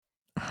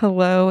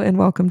Hello and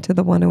welcome to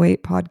the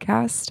 108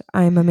 podcast.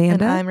 I'm And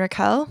Amanda, I'm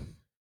Raquel.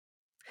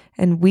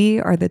 and we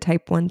are the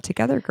Type 1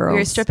 Together We are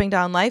girls. stripping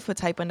down life with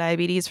type 1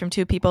 diabetes from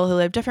two people who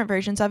live different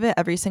versions of it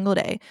every single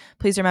day.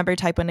 Please remember,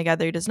 Type 1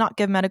 Together does not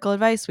give medical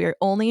advice. We are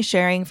only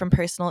sharing from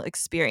personal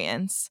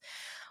experience.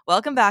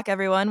 Welcome back,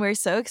 everyone. We're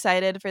so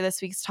excited for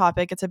this week's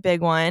topic. It's a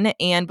big one.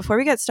 And before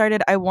we get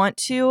started, I want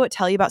to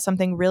tell you about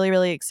something really,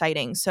 really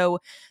exciting. So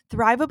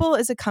Thrivable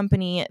is a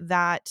company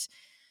that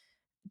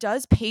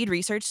does paid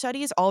research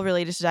studies all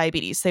related to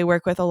diabetes. They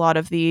work with a lot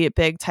of the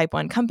big type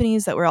 1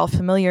 companies that we're all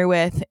familiar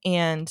with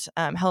and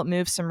help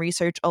move some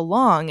research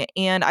along.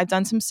 And I've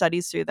done some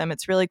studies through them.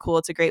 It's really cool.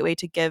 It's a great way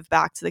to give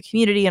back to the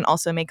community and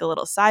also make a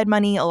little side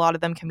money. A lot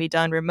of them can be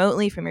done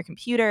remotely from your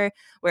computer,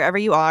 wherever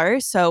you are.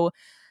 So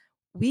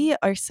we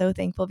are so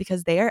thankful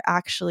because they are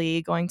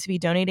actually going to be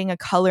donating a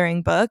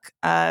coloring book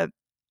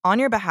on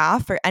your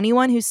behalf for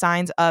anyone who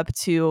signs up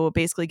to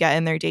basically get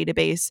in their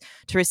database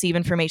to receive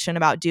information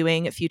about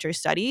doing future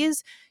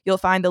studies. You'll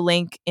find the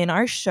link in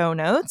our show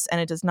notes,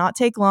 and it does not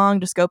take long.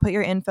 Just go put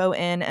your info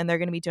in, and they're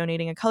going to be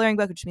donating a coloring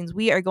book, which means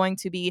we are going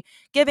to be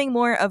giving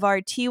more of our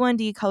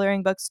T1D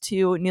coloring books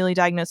to newly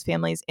diagnosed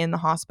families in the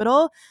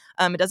hospital.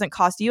 It doesn't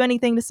cost you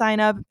anything to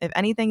sign up. If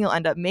anything, you'll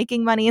end up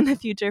making money in the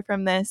future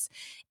from this.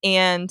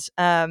 And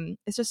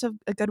it's just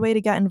a good way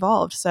to get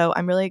involved. So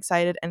I'm really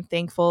excited and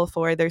thankful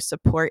for their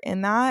support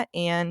in that.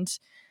 And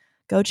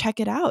go check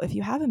it out if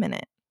you have a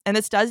minute. And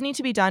this does need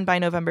to be done by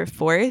November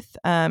 4th.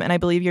 And I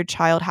believe your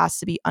child has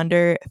to be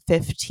under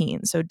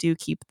 15. So do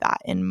keep that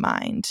in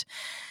mind.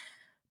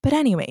 But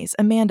anyways,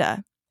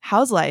 Amanda,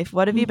 how's life?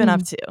 What have you been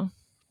up to?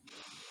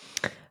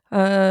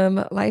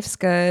 Life's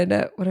good.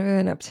 What have I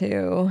been up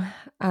to?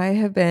 I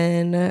have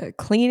been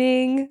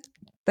cleaning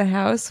the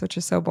house, which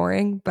is so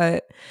boring,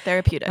 but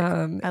Therapeutic.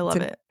 I love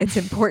it. It's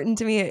important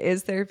to me. It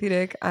is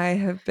therapeutic. I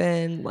have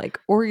been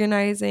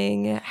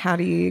organizing.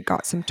 Hattie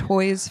got some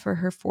toys for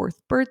her 4th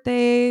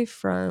birthday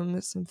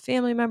from some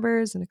family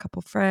members and a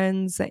couple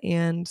friends.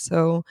 And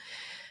so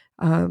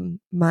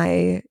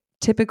my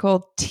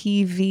typical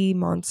TV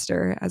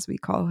monster, as we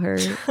call her,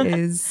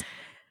 is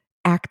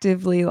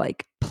actively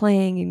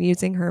playing and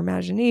using her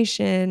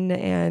imagination.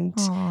 And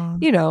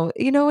Aww.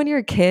 you know when you're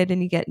a kid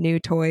and you get new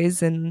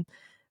toys and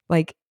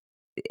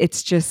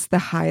it's just the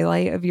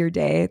highlight of your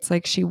day. It's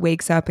like she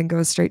wakes up and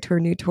goes straight to her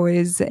new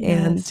toys. Yes.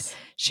 And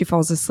she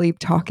falls asleep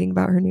talking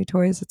about her new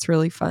toys. It's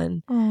really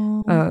fun.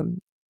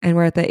 And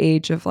we're at the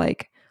age of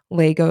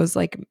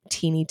Legos,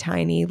 teeny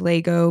tiny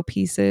Lego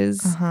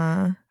pieces.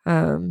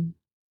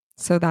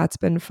 So that's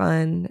been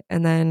fun.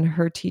 And then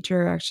her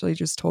teacher actually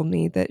just told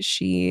me that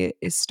she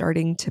is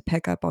starting to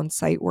pick up on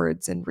sight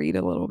words and read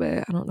a little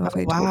bit. I don't know if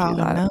I told you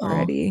that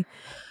already.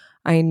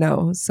 I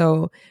know.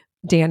 So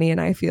Danny and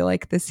I feel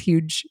this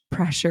huge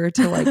pressure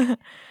to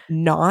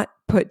not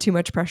put too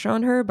much pressure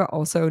on her, but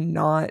also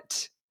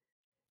not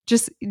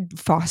just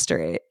foster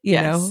it, you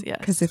know?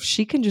 Because if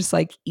she can just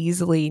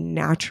easily,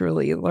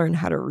 naturally learn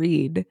how to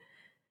read,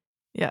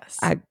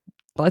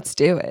 let's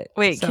do it.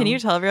 Wait, can you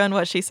tell everyone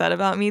what she said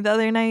about me the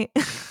other night?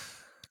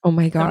 Oh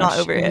my gosh, I'm not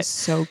over it. Was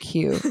so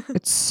cute.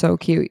 It's so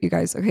cute, you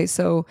guys. Okay,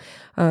 so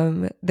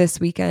this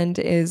weekend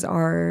is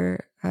our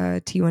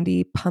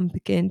T1D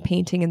pumpkin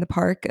painting in the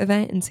park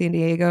event in San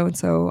Diego. And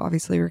so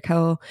obviously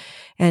Raquel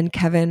and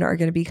Kevin are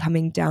going to be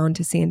coming down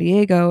to San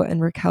Diego,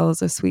 and Raquel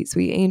is a sweet,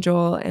 sweet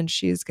angel, and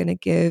she's going to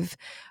give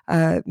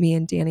me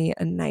and Danny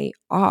a night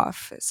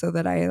off so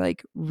that I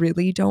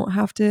really don't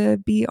have to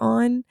be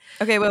on.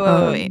 Okay,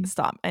 wait,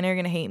 stop. I know you're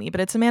going to hate me, but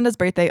it's Amanda's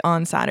birthday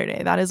on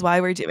Saturday. That is why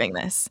we're doing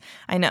this.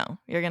 I know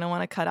you're going to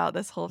want to cut out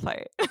this whole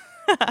part.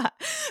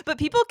 But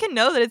people can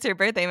know that it's your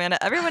birthday,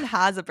 Amanda. Everyone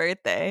has a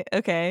birthday,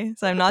 okay?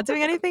 So I'm not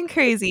doing anything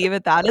crazy,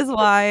 but that is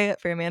why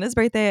for Amanda's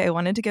birthday, I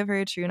wanted to give her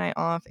a true night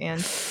off, and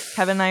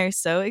Kevin and I are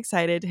so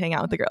excited to hang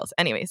out with the girls.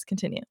 Anyways,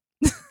 continue.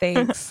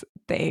 Thanks.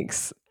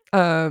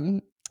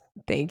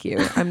 Thank you.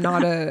 I'm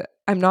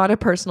not a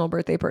personal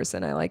birthday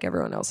person. I like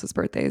everyone else's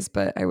birthdays,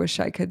 but I wish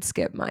I could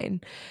skip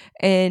mine.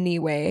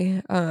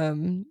 Anyway,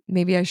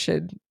 maybe I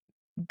should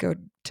go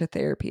to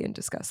therapy and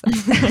discuss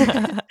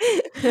that.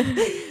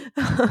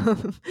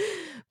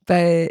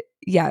 But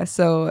yeah,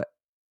 so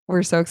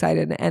we're so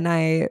excited. And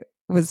I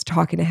was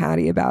talking to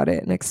Hattie about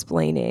it and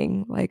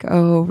explaining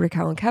oh,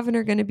 Raquel and Kevin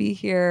are going to be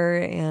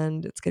here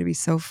and it's going to be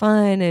so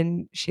fun.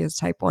 And she has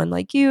type 1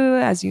 like you,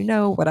 as you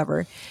know,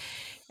 whatever.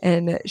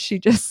 And she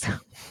just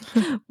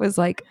was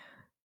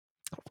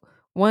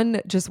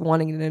just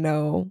wanting to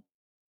know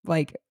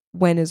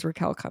when is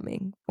Raquel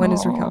coming? When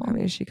is Raquel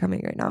coming? Is she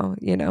coming right now?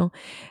 You know?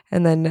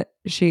 And then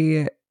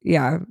she,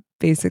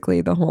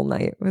 basically the whole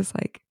night was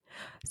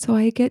so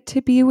I get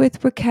to be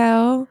with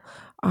Raquel.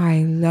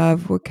 I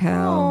love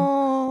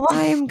Raquel.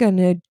 I'm going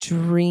to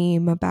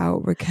dream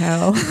about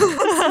Raquel.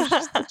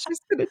 So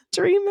she's going to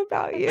dream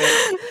about you.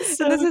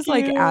 So and this is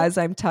cute. As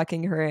I'm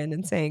tucking her in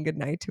and saying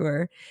goodnight to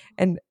her.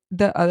 And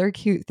the other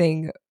cute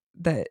thing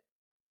that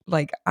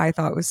I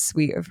thought was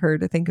sweet of her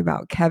to think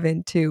about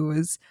Kevin too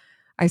was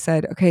I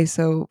said, okay,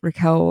 so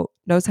Raquel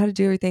knows how to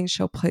do everything.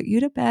 She'll put you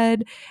to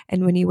bed.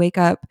 And when you wake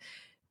up,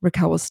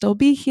 Raquel will still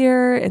be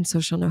here. And so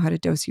she'll know how to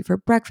dose you for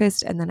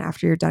breakfast. And then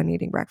after you're done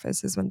eating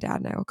breakfast is when dad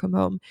and I will come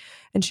home.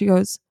 And she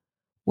goes,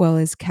 well,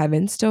 is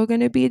Kevin still going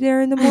to be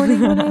there in the morning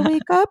when I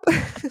wake up?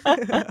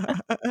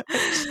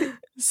 She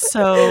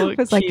So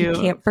was like, you cute.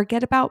 can't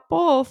forget about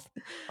both.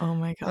 Oh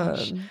my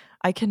gosh.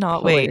 I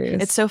cannot wait. It's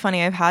Hilarious. so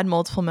funny. I've had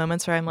multiple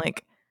moments where I'm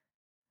like,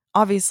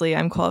 obviously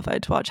I'm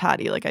qualified to watch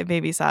Hattie. Like I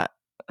babysat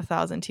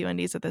 1,000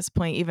 T1Ds at this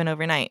point, even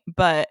overnight.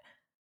 But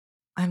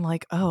I'm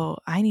like, oh,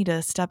 I need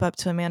to step up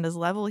to Amanda's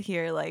level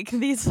here. Like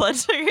these blood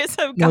sugars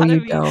have No, got to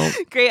you be don't.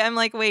 great. I'm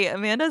like, wait,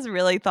 Amanda's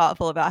really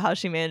thoughtful about how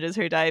she manages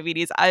her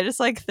diabetes. I just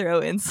like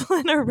throw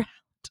insulin around.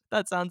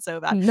 That sounds so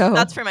bad.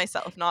 That's No, for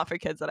myself, not for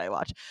kids that I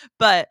watch.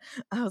 But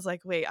I was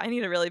like, wait, I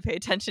need to really pay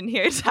attention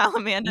here to how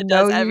Amanda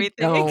no, does you everything.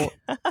 don't.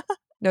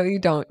 No, you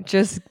don't.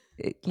 Just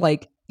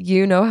like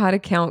you know how to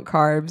count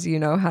carbs, you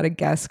know how to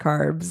guess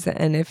carbs.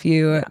 And if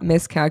you Yeah,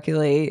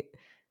 miscalculate,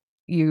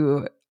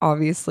 you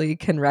obviously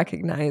can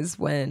recognize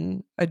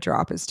when a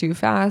drop is too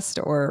fast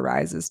or a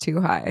rise is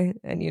too high,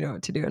 and you know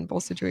what to do in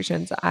both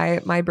situations.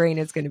 My brain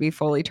is going to be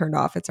fully turned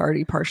off. It's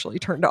already partially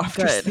turned off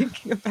just good.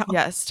 thinking about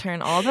Yes,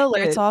 turn all the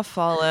alerts it. off,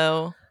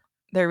 follow.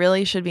 There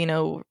really should be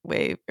no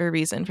way or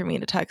reason for me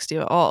to text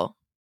you at all.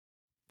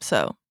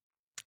 So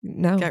get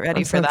No, ready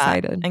I'm for so that.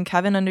 excited. And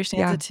Kevin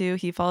understands Yeah, it too.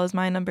 He follows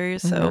my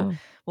numbers. I So know.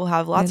 we'll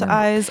have I lots of know.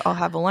 eyes. I'll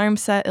have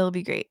alarms set. It'll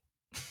be great.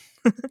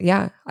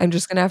 Yeah, I'm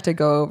just gonna have to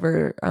go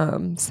over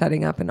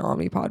setting up an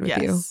Omnipod with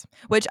you, Yes.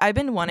 Which I've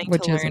been wanting to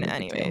which learn isn't a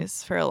big deal.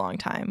 anyways for a long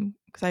time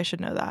because I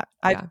should know that.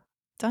 I've Yeah.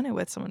 done it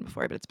with someone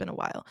before, but it's been a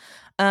while.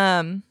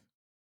 Um,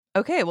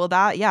 okay, well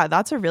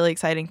that's a really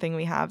exciting thing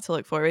we have to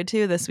look forward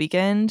to this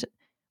weekend.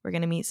 We're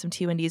gonna meet some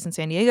T1Ds in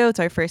San Diego. It's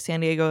our first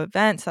San Diego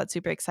event, so that's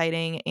super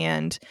exciting.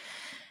 And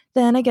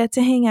then I get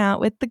to hang out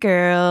with the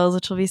girls,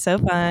 which will be so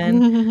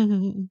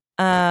fun.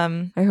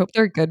 Um, I hope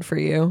they're good for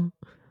you.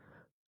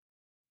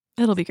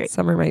 it'll be great.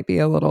 Summer might be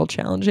a little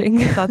challenging.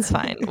 That's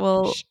fine.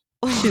 Well, Sh-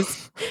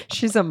 she's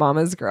she's a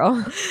mama's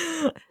girl.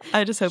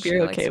 I just hope She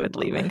you're likes okay her with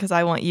leaving mama. because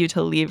I want you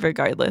to leave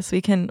regardless.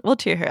 We'll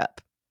cheer her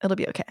up. It'll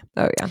be okay.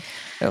 Oh yeah,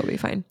 it'll be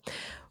fine.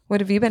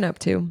 What have you been up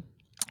to?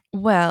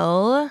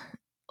 Well,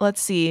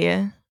 let's see.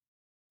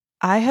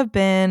 I have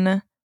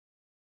been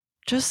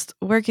just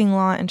working a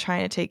lot and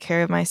trying to take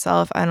care of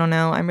myself. I don't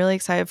know. I'm really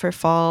excited for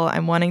fall.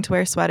 I'm wanting to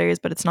wear sweaters,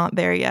 but it's not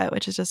there yet,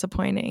 which is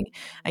disappointing.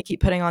 I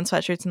keep putting on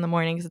sweatshirts in the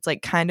morning because it's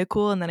like kind of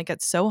cool and then it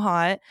gets so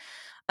hot.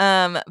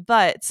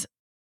 But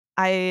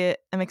I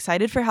am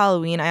excited for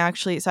Halloween.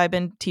 So I've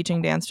been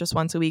teaching dance just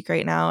once a week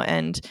right now,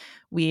 and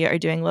we are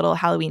doing little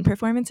Halloween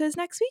performances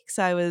next week.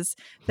 So I was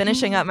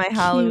finishing up my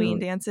Halloween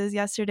Cute. dances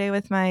yesterday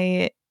with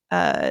my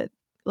uh,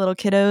 little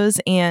kiddos,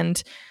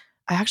 and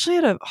I actually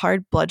had a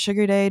hard blood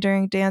sugar day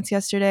during dance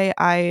yesterday.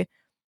 I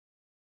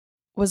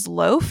was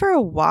low for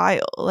a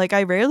while. Like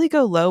I rarely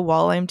go low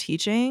while I'm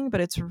teaching,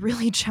 but it's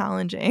really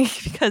challenging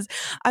because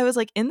I was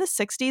like in the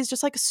 60s,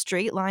 just like a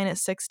straight line at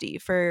 60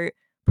 for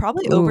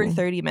probably over Ooh,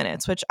 30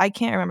 minutes, which I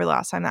can't remember the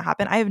last time that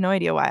happened. I have no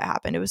idea why it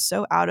happened. It was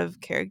so out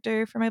of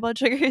character for my blood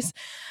sugars.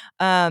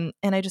 And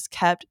I just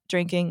kept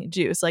drinking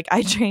juice. Like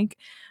I drank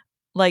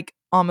like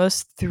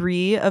almost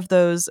 3 of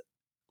those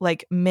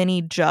like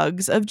mini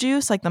jugs of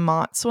juice, like the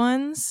Mott's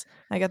ones.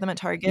 I got them at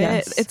Target.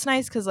 yes. It's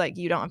nice because like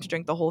you don't have to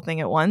drink the whole thing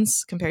at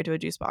once compared to a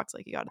juice box.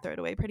 Like you got to throw it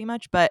away pretty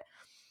much. But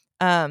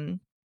um,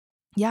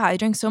 yeah, I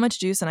drank so much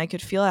juice and I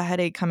could feel a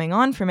headache coming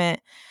on from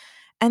it.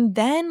 And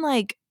then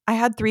like I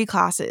had 3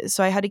 classes,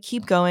 so I had to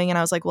keep going. And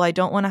I was like, well, I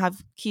don't want to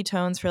have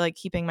ketones for like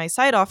keeping my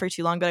site off for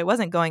too long, but I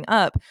wasn't going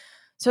up.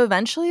 So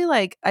eventually,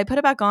 like I put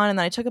it back on and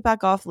then I took it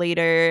back off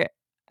later.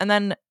 And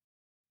then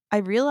I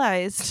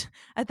realized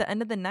at the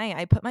end of the night,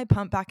 I put my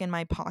pump back in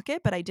my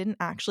pocket, but I didn't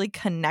actually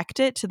connect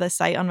it to the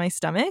site on my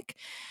stomach.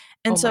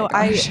 And Oh my so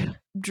I gosh.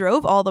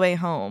 drove all the way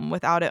home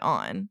without it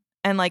on.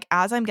 And like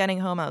as I'm getting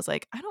home, I was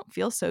like, I don't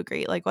feel so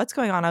great. Like, what's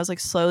going on? I was like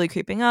slowly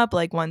creeping up,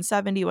 like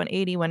 170,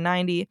 180,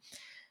 190.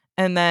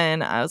 And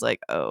then I was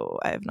like, oh,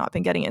 I have not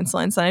been getting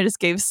insulin. So I just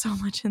gave so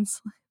much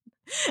insulin.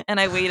 And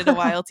I waited a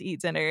while to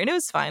eat dinner and it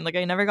was fine. Like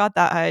I never got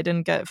that high. I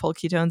didn't get full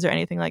ketones or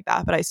anything like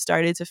that, but I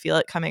started to feel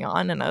it coming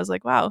on and I was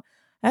like, wow,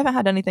 I haven't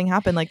had anything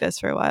happen like this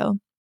for a while.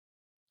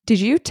 Did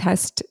you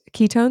test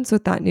ketones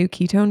with that new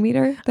ketone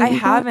meter I that you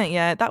got? haven't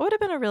yet. That would have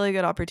been a really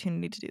good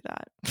opportunity to do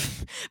that.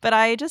 But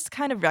I just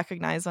kind of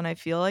recognize when I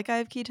feel like I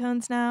have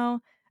ketones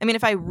now. I mean,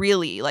 if I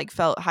really like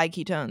felt high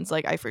ketones,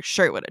 like I for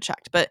sure would have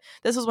checked. But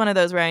this was one of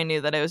those where I knew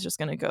that it was just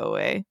going to go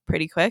away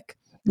pretty quick.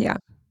 Yeah.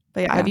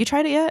 But yeah, have Yeah. you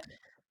tried it yet?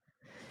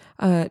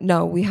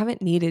 No, we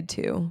haven't needed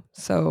to.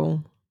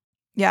 So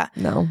Yeah.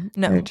 no, I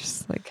No.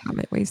 just like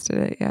haven't wasted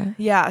it yet.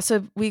 Yeah,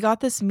 so we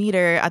got this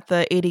meter at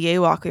the ADA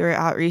walk we were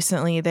at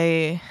recently.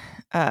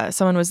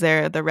 Someone was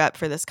there, the rep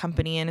for this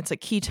company, and it's a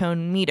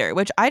ketone meter,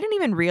 which I didn't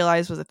even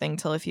realize was a thing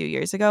till a few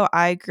years ago.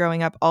 I,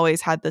 growing up,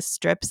 always had the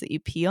strips that you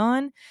pee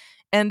on,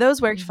 and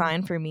those worked Mhm.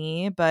 fine for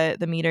me, but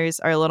the meters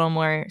are a little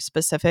more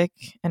specific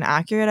and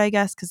accurate, I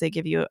guess, because they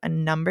give you a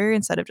number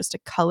instead of just a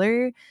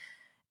color.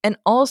 And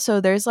also,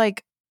 there's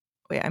like,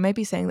 wait, I might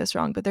be saying this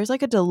wrong, but there's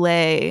like a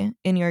delay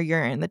in your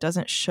urine that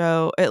doesn't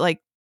show it,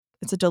 like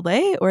it's a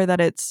delay, or that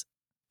it's,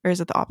 or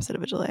is it the opposite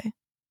of a delay?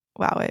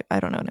 Wow, I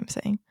don't know what I'm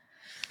saying.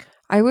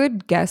 I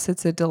would guess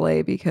it's a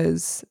delay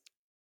because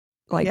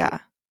like Yeah.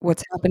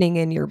 what's happening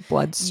in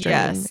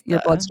Yes.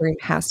 your bloodstream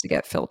has to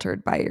get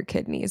filtered by your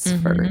kidneys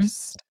Mm-hmm.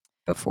 first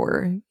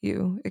before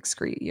you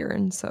excrete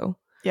urine. So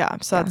Yeah,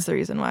 so yeah. that's the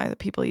reason why the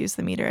people use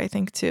the meter, I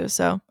think, too.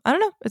 So I don't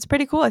know. It's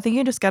pretty cool. I think you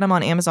can just get them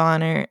on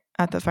Amazon or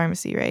at the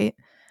pharmacy, right?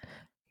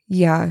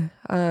 Yeah.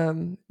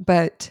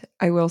 But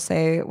I will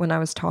say when I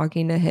was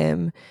talking to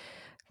him,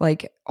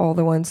 like all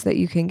the ones that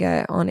you can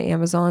get on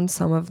Amazon,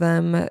 some of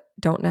them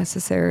don't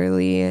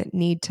necessarily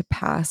need to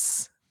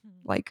pass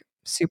like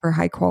super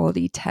high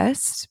quality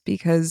tests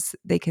because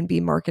they can be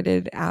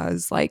marketed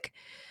as like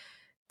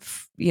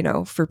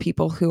for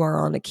people who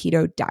are on a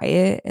keto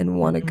diet and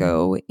want to Mm-hmm.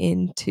 go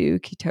into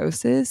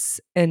ketosis.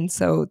 And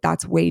so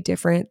that's way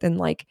different than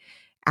like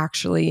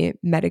actually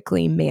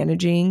medically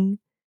managing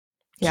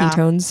Yeah.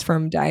 ketones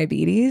from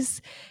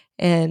diabetes.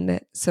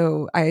 And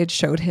so I had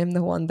showed him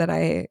the one that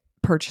I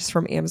purchased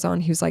from Amazon.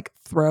 He was like,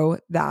 throw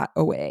that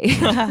away.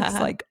 I was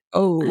like,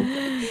 oh.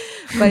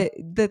 But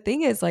the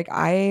thing is, like,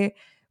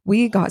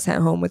 we got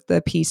sent home with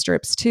the pee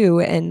strips too.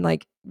 And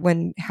like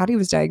when Hattie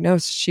was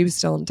diagnosed, she was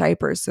still in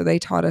diapers. So they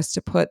taught us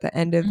to put the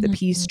end of the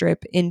pee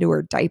strip into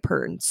her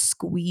diaper and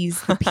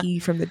squeeze the pee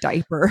from the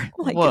diaper.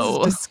 Like, it's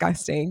Whoa.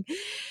 disgusting.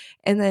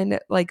 And then,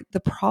 like, the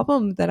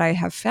problem that I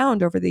have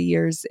found over the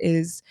years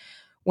is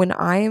when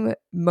I'm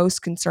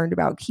most concerned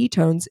about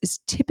ketones is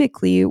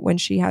typically when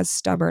she has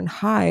stubborn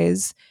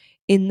highs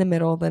in the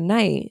middle of the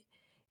night.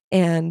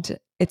 And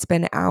it's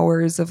been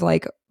hours of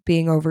like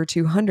being over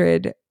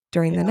 200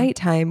 during the Yeah.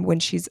 nighttime when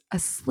she's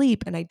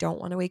asleep and I don't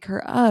want to wake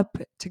her up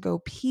to go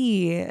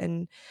pee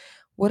and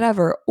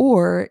whatever.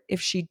 Or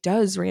if she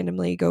does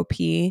randomly go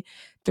pee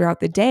throughout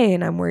the day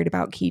and I'm worried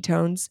about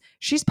ketones,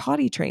 she's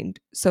potty trained.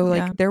 So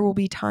like Yeah. there will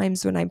be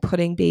times when I'm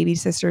putting baby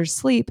sister to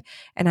sleep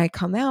and I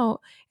come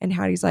out and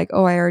Hattie's like,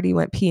 oh, I already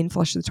went pee and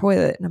flushed the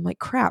toilet. And I'm like,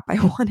 crap, I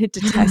wanted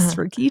to test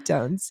for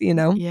ketones.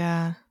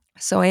 Yeah.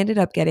 So I ended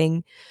up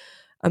getting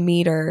a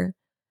meter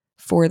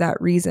for that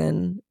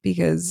reason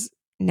because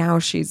now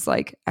she's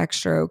like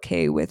extra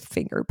okay with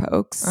finger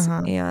pokes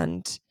Uh-huh.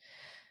 and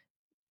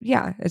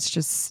yeah, it's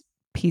just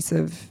peace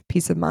of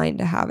mind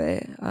to have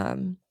it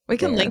We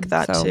can there. link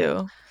that So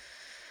too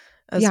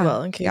as yeah,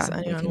 well in case yeah,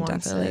 we anyone can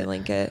wants definitely it.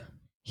 link it.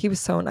 He was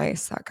so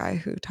nice, that guy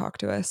who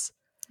talked to us.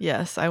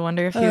 Yes, I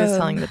wonder if he was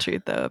telling Um the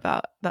truth though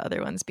about the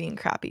other ones being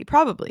crappy.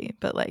 Probably,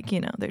 but like,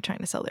 they're trying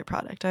to sell their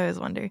product. I always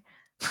wonder.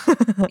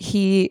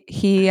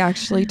 he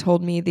actually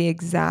told me the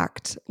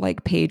exact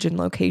like page and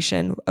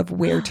location of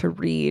where to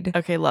read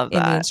Okay, love in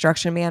the that.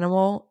 instruction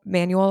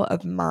manual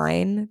of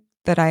mine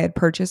that I had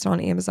purchased on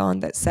Amazon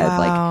that said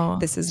like Wow.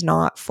 this is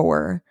not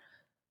for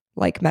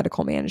like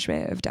medical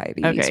management of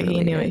diabetes Okay,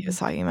 he knew what he was related.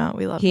 talking about.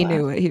 We love He that.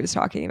 knew what he was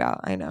talking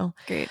about. I know.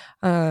 Great.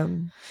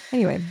 Um,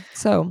 anyway,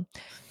 so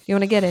you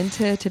want to get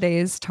into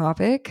today's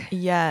topic?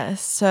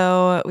 Yes.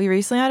 So we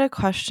recently had a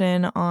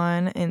question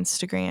on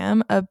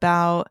Instagram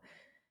about,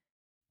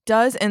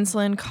 does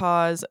insulin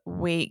cause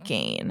weight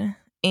gain?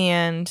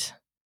 And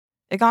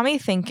it got me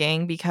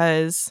thinking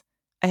because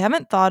I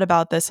haven't thought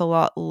about this a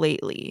lot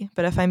lately.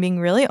 But if I'm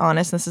being really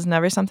honest, this is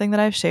never something that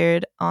I've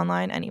shared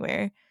online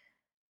anywhere.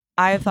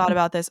 I have thought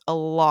about this a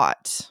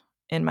lot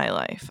in my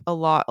life, a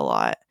lot, a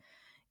lot.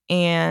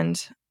 And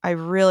I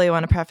really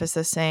want to preface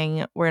this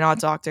saying we're not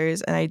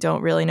doctors and I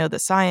don't really know the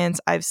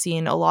science. I've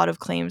seen a lot of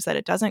claims that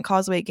it doesn't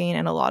cause weight gain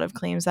and a lot of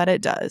claims that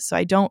it does. So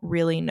I don't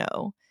really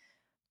know.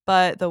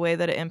 But the way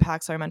that it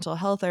impacts our mental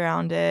health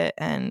around it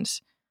and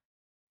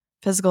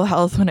physical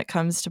health when it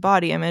comes to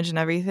body image and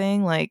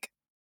everything, like,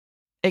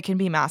 it can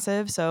be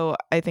massive. So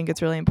I think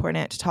it's really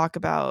important to talk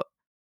about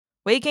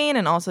weight gain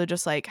and also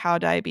just like how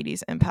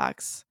diabetes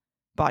impacts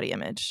body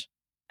image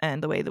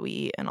and the way that we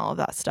eat and all of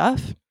that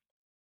stuff.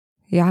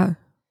 Yeah,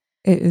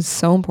 it is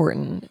so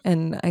important.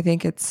 And I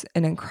think it's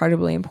an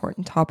incredibly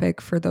important topic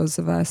for those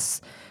of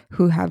us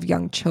who have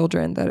young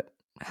children that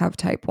have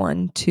type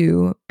 1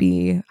 to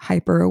be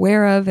hyper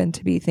aware of and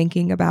to be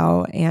thinking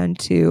about and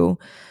to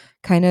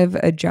kind of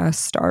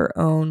adjust our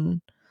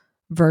own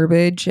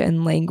verbiage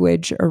and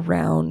language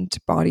around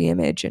body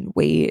image and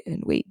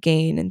weight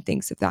gain and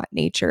things of that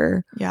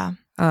nature. Yeah.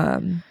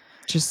 Um,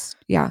 just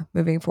yeah,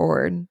 moving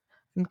forward.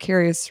 I'm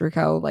curious,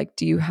 Raquel, like,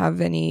 do you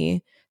have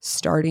any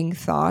starting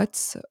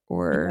thoughts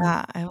or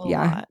Yeah, I have a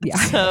yeah, lot. yeah.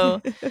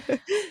 So,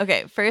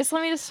 okay, first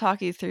let me just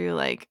talk you through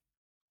like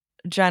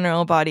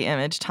general body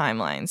image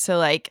timeline. So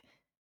like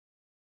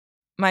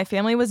my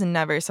family was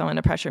never someone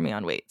to pressure me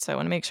on weight. So I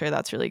want to make sure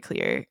that's really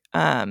clear.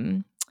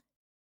 And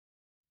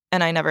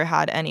I never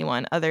had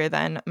anyone other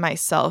than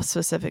myself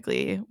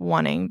specifically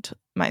wanting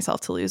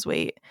myself to lose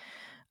weight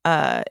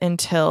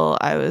until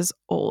I was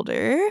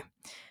older.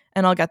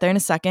 And I'll get there in a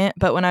second.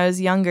 But when I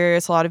was younger,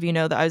 so a lot of you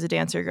know that I was a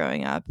dancer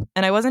growing up.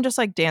 And I wasn't just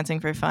like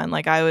dancing for fun.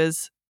 Like I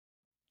was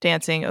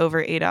dancing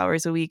over 8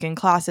 hours a week in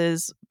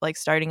classes, like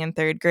starting in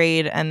third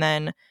grade, and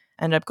then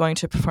ended up going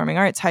to performing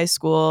arts high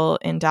school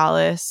in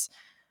Dallas,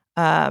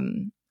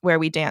 where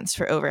we danced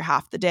for over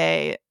half the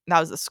day. that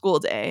was the school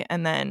day.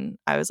 And then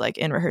I was like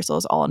in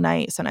rehearsals all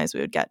night. Sometimes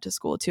we would get to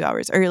school 2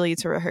 hours early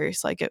to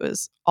rehearse. Like it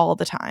was all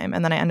the time.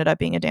 And then I ended up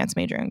being a dance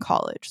major in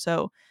college.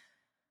 So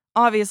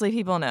obviously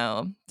people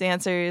know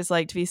dancers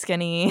like to be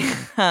skinny.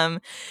 um,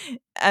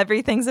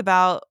 Everything's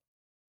about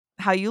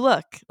how you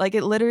look. Like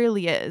it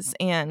literally is.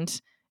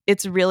 And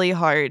it's really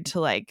hard to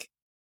like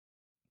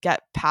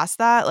get past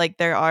that. Like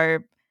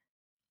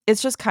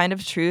it's just kind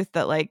of truth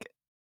that like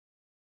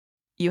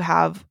you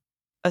have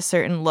a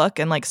certain look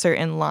and like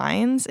certain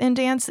lines in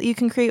dance that you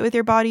can create with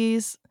your body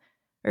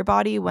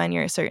when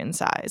you're a certain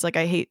size. Like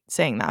I hate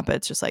saying that, but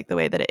it's just like the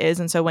way that it is.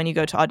 And so when you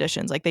go to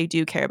auditions, like they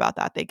do care about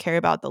that. They care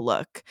about the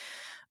look.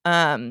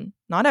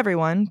 Not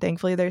everyone.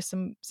 Thankfully, there's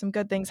some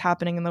good things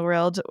happening in the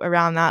world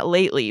around that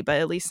lately, but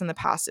at least in the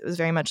past, it was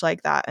very much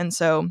like that. And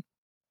so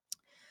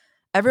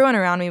everyone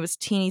around me was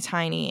teeny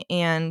tiny,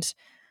 and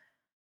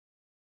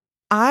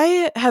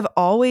I have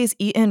always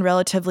eaten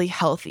relatively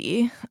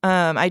healthy.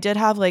 I did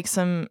have like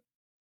some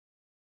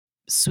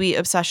sweet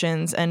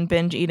obsessions and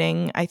binge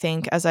eating, I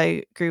think, as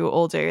I grew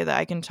older that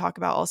I can talk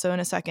about also in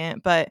a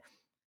second. But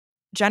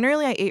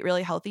generally, I ate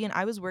really healthy and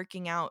I was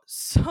working out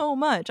so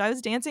much. I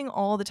was dancing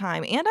all the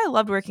time and I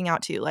loved working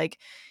out too. Like,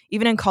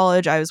 even in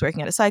college, I was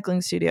working at a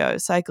cycling studio, I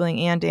was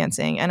cycling and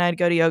dancing, and I'd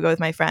go to yoga with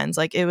my friends.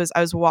 Like, I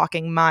was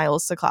walking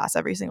miles to class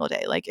every single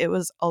day. Like, it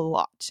was a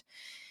lot.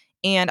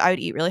 And I would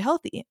eat really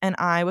healthy and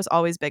I was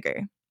always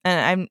bigger.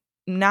 And I'm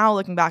now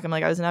looking back, I'm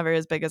like, I was never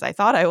as big as I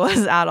thought I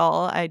was at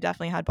all. I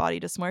definitely had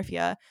body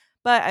dysmorphia,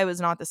 but I was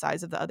not the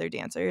size of the other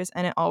dancers.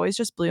 And it always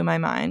just blew my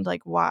mind.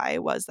 Like, why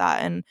was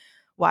that? And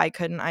why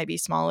couldn't I be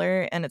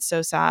smaller? And it's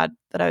so sad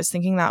that I was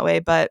thinking that way.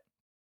 But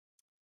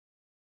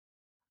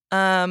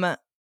um,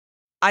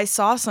 I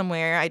saw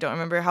somewhere, I don't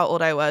remember how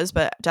old I was,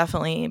 but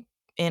definitely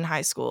in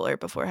high school or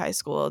before high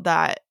school,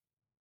 that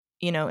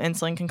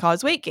insulin can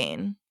cause weight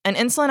gain. And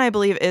insulin, I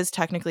believe, is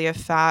technically a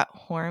fat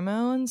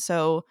hormone.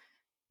 So,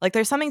 like,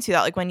 there's something to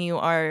that. Like, when you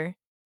are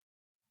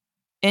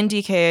in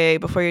DKA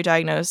before you're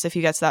diagnosed, if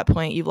you get to that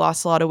point, you've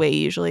lost a lot of weight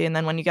usually. And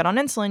then when you get on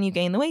insulin, you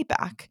gain the weight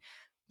back.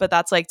 But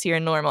that's like to your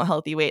normal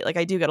healthy weight. Like,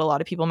 I do get a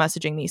lot of people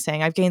messaging me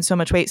saying, I've gained so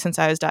much weight since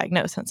I was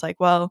diagnosed. And it's like,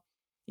 well,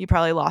 you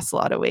probably lost a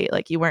lot of weight.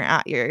 Like, you weren't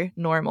at your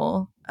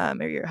normal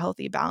or your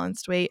healthy,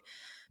 balanced weight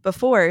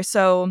before.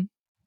 So,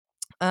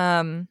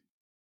 um,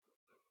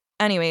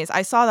 anyways,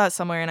 I saw that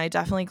somewhere and I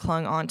definitely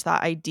clung on to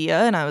that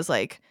idea. And I was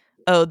like,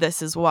 oh,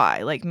 this is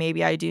why. Like,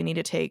 maybe I do need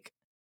to take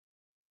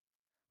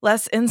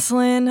less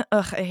insulin.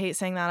 Ugh, I hate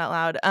saying that out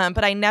loud.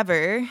 But I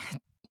never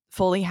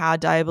fully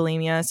had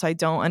diabulimia, so I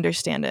don't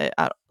understand it.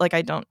 Like,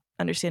 I don't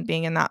understand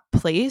being in that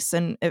place.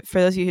 And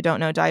for those of you who don't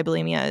know,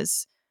 diabulimia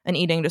is an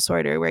eating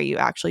disorder where you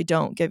actually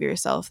don't give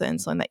yourself the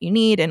insulin that you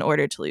need in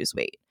order to lose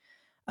weight.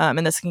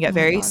 And this can Oh get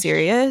my very gosh.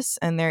 serious.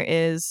 And there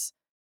is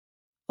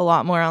a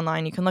lot more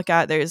online you can look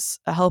at. There's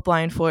a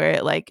helpline for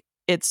it. Like,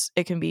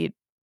 it can be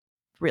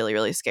really,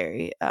 really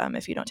scary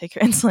if you don't take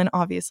your insulin,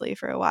 obviously,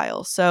 for a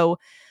while. So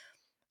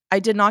I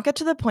did not get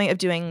to the point of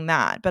doing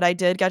that, but I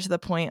did get to the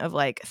point of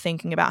like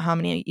thinking about how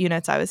many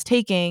units I was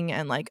taking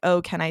and like,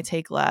 oh, can I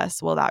take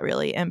less? Will that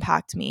really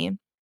impact me?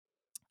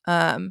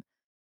 Um,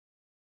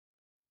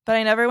 but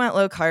I never went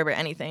low carb or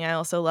anything. I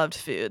also loved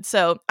food.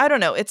 So I don't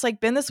know. It's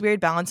like been this weird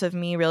balance of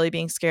me really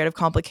being scared of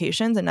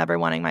complications and never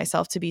wanting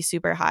myself to be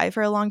super high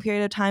for a long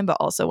period of time, but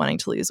also wanting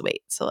to lose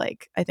weight. So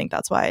like, I think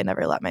that's why I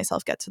never let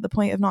myself get to the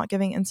point of not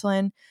giving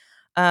insulin.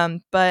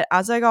 But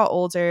as I got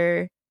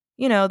older,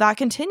 that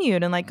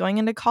continued. And like going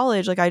into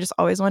college, like I just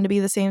always wanted to be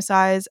the same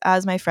size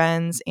as my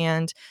friends.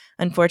 And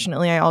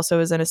unfortunately, I also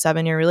was in a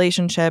 7-year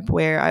relationship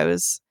where I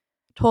was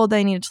told that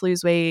I needed to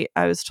lose weight.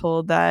 I was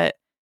told that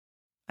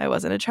I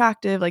wasn't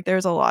attractive. Like there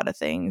was a lot of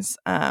things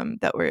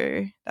that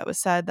was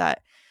said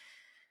that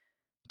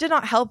did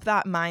not help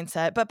that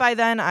mindset. But by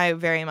then I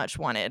very much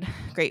wanted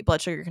great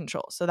blood sugar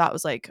control. So that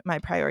was like my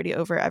priority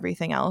over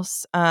everything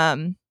else.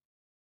 I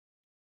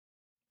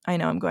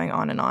know I'm going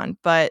on and on,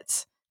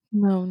 but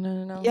No, no,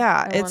 no, no. yeah,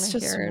 I want it's to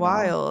just hear it all.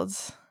 wild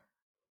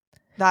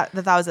that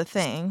was a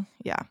thing.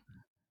 Yeah.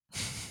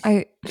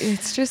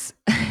 It's just,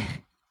 you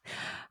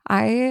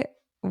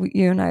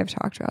and I have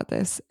talked about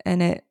this,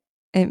 and it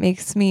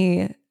makes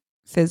me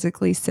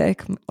physically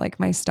sick. Like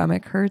my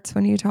stomach hurts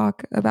when you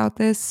talk about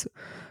this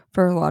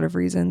for a lot of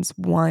reasons.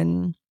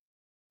 One,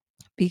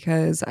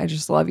 because I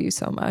just love you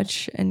so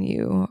much, and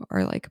you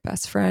are like a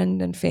best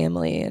friend and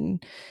family,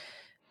 and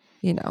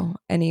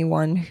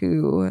anyone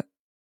who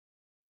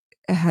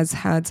has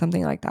had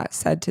something like that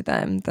said to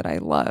them that I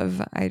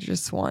love, I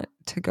just want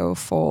to go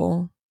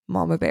full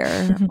mama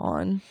bear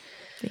on.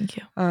 Thank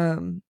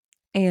you.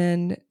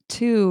 And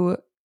two,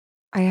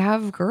 I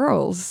have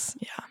girls,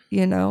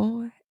 Yeah.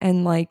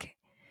 and like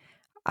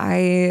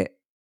I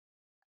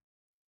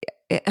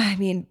I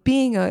mean,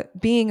 being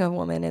a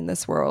woman in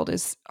this world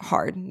is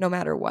hard no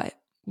matter what.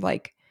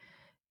 Like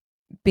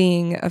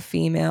being a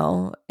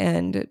female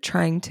and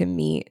trying to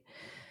meet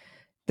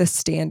the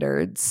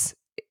standards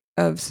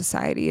of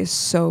society is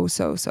so,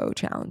 so, so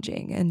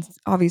challenging. And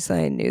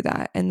obviously I knew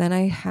that. And then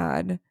I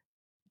had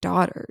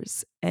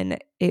daughters, and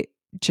it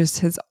just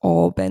has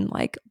all been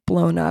like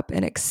blown up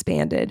and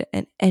expanded.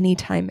 And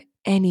anytime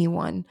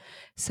anyone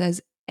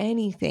says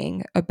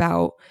anything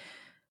about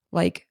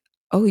like,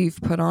 oh,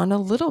 you've put on a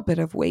little bit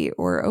of weight,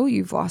 or oh,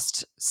 you've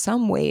lost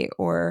some weight,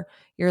 or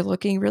you're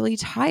looking really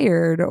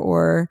tired,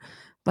 or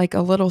like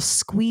a little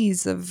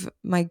squeeze of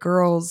my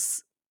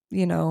girl's,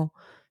 you know,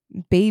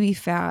 baby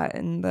fat,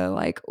 and the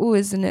like, oh,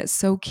 isn't it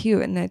so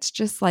cute? And it's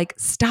just like,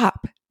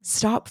 stop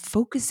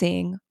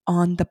focusing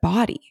on the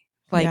body.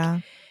 Like,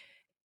 Yeah.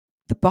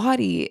 the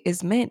body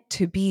is meant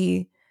to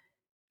be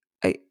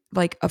a,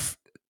 like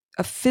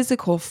a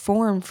physical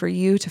form for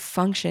you to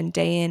function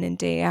day in and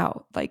day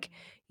out. Like,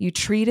 you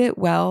treat it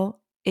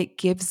well, it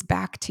gives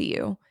back to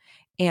you.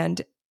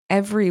 And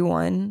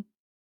everyone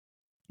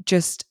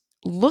just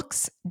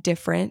looks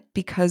different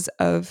because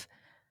of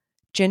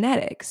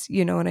genetics.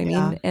 You know what I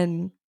Yeah. mean?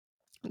 And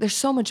there's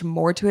so much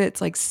more to it. It's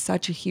like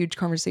such a huge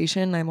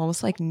conversation. I'm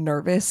almost like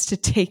nervous to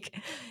take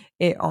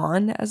it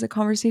on as a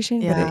conversation,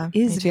 but it Yeah.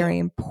 Me is too. very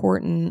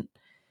important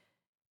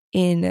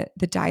in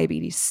the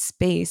diabetes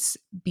space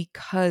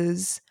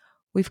because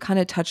we've kind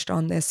of touched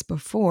on this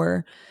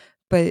before,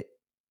 but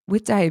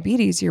with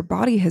diabetes, your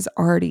body has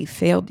already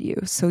failed you.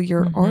 So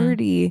you're Mm-hmm.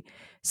 already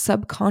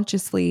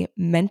subconsciously,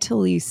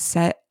 mentally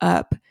set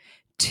up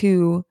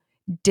to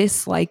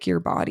dislike your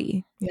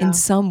body in Yeah.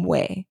 some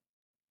way,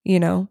 you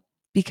know,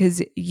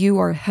 because you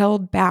are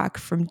held back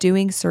from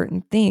doing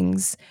certain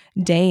things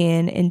day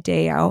in and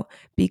day out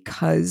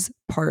because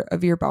part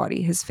of your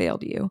body has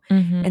failed you.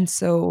 Mm-hmm. And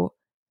so,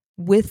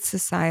 with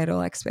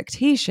societal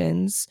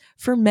expectations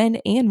for men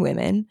and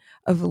women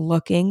of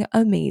looking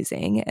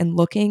amazing and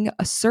looking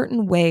a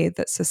certain way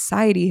that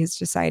society has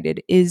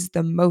decided is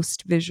the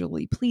most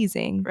visually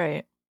pleasing,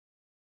 Right.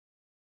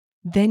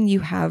 then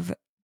you have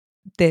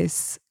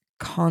this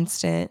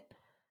constant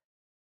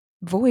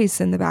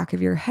voice in the back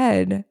of your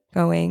head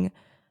going,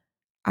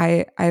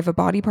 I have a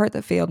body part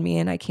that failed me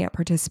and I can't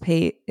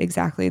participate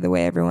exactly the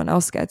way everyone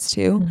else gets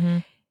to. Mm-hmm.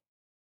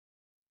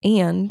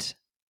 And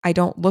I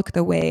don't look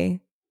the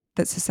way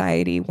that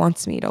society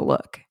wants me to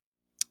look.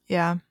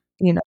 Yeah.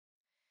 You know,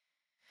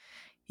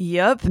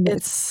 Yep. and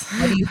it's, It's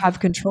what do you have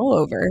control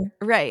over?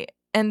 right.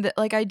 And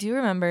like I do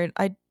remember,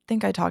 I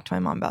think I talked to my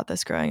mom about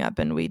this growing up,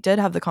 and we did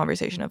have the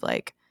conversation of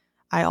like,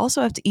 I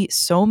also have to eat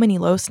so many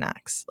low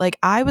snacks. Like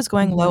I was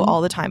going low Mhm.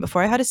 all the time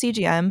before I had a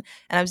CGM,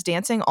 and I was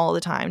dancing all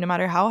the time, no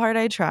matter how hard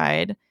I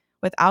tried,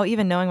 without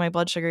even knowing my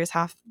blood sugar is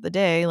half the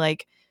day.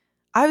 Like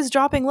I was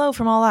dropping low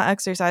from all that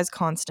exercise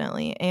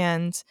constantly.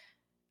 And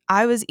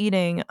I was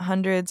eating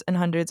hundreds and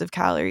hundreds of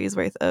calories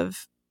worth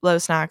of low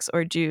snacks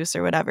or juice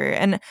or whatever.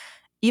 And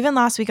even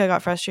last week, I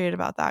got frustrated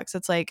about that because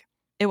it's like,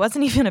 it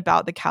wasn't even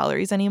about the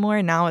calories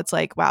anymore. Now it's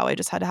like, wow, I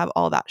just had to have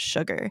all that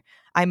sugar.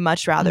 I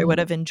much rather would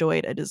Mhm. have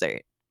enjoyed a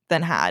dessert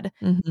than had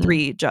Mhm.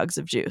 3 jugs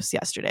of juice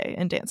yesterday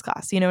in dance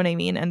class. You know what I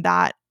mean? And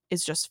that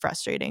is just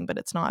frustrating, but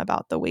it's not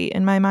about the weight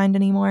in my mind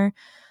anymore.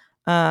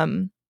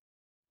 Um,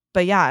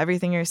 but yeah,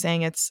 everything you're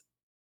saying, it's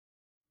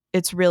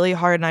really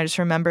hard. And I just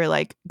remember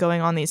like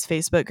going on these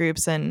Facebook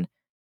groups and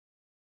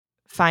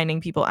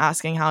finding people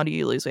asking, how do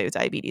you lose weight with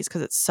diabetes?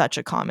 Because it's such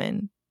a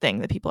common thing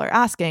that people are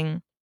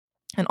asking.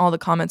 And all the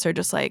comments are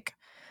just like,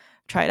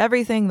 tried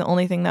everything. The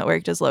only thing that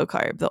worked is low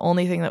carb. The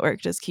only thing that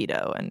worked is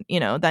keto. And,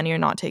 then you're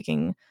not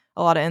taking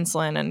a lot of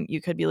insulin and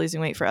you could be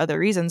losing weight for other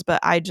reasons. But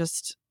I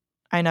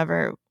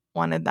never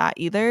wanted that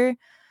either.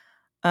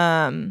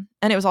 And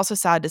it was also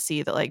sad to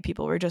see that like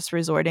people were just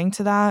resorting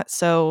to that.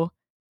 So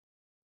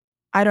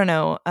I don't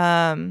know.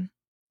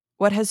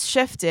 What has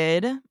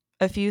shifted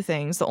a few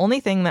things. The only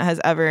thing that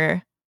has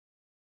ever,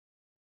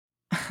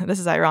 this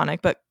is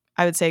ironic, but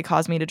I would say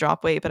caused me to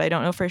drop weight, but I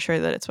don't know for sure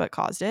that it's what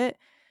caused it,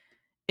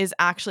 is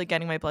actually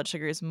getting my blood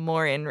sugars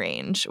more in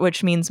range,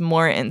 which means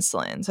more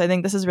insulin. So I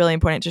think this is really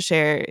important to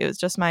share. It was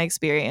just my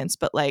experience,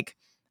 but like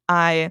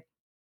I,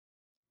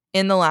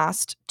 in the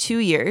last 2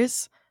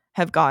 years,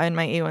 have gotten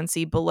my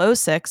A1C below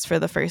 6 for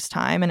the first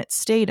time, and it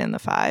stayed in the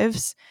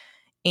fives.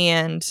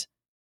 And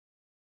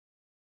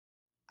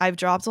I've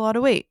dropped a lot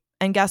of weight.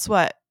 And guess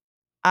what?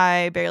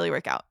 I barely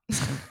work out.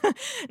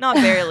 Not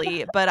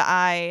barely, but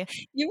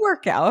You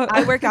work out.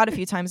 I work out a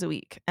few times a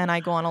week and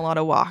I go on a lot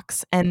of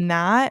walks, and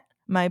that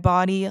my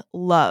body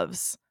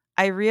loves.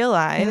 I Yeah.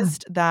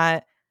 realized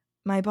that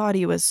my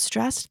body was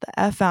stressed the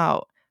F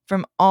out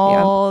from Yeah.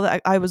 all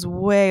that. I was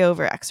way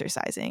over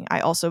exercising.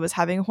 I also was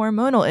having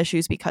hormonal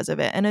issues because of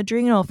it and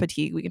adrenal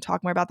fatigue. We can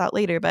talk more about that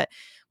later, but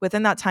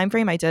within that time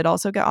frame I did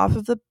also get off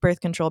of the birth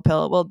control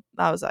pill. Well,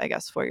 that was I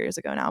guess 4 years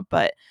ago now,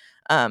 but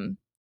um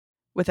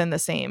within the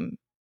same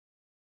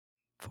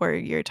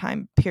 4-year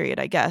time period,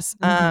 I guess.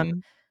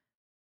 Mhm.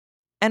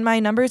 And my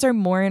numbers are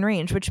more in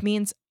range, which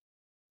means,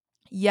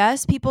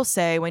 yes, people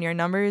say when your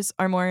numbers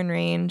are more in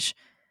range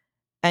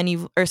and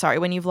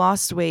when you've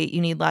lost weight,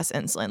 you need less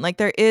insulin. Like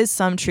there is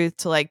some truth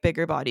to like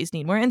bigger bodies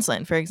need more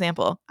insulin. For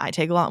example, I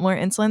take a lot more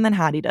insulin than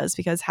Hattie does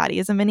because Hattie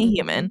is a mini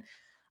human.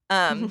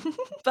 Mhm.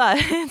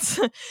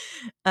 But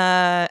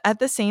at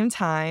the same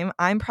time,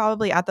 I'm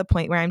probably at the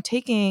point where I'm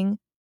taking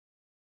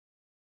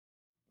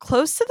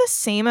close to the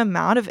same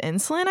amount of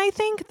insulin, I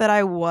think, that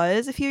I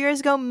was a few years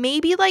ago,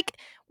 maybe like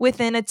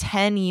within a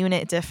 10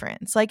 unit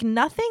difference, like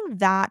nothing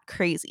that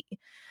crazy.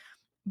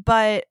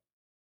 But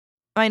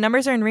my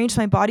numbers are in range,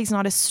 so my body's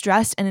not as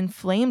stressed and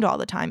inflamed all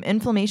the time.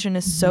 Inflammation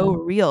is so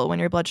real when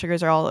your blood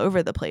sugars are all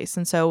over the place.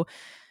 And so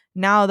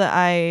now that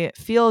I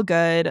feel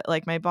good,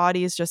 like my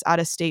body is just at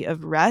a state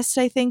of rest,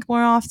 I think,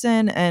 more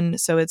often. And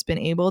so it's been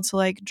able to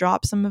like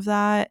drop some of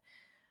that.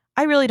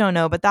 I really don't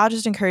know, but that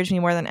just encouraged me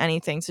more than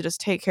anything to just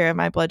take care of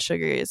my blood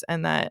sugars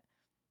and that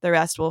the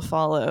rest will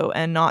follow,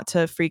 and not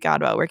to freak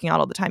out about working out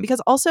all the time.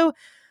 Because also,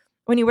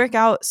 when you work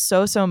out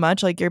so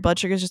much, like your blood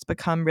sugars just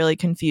become really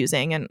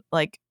confusing and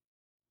like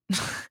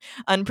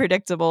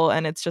unpredictable,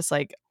 and it's just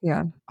like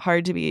Yeah.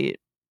 hard to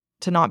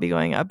not be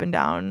going up and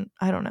down.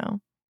 I don't know.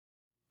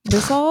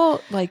 This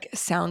all like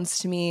sounds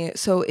to me.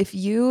 So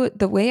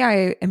the way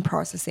I am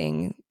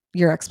processing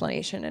your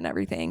explanation and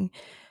everything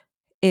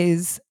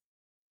is,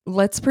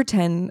 let's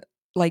pretend,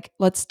 like,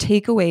 let's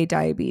take away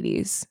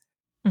diabetes,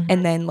 and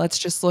Mhm. then let's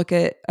just look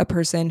at a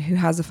person who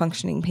has a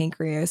functioning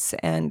pancreas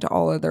and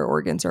all of their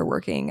organs are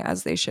working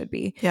as they should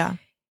be. Yeah.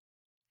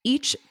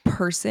 Each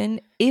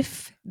person,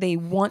 if they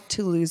want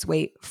to lose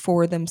weight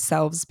for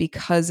themselves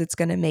because it's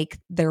going to make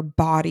their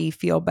body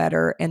feel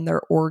better and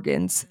their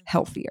organs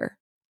healthier,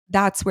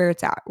 that's where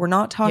it's at. We're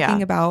not Yeah.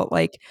 talking about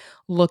like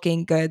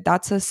looking good.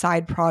 That's a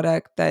side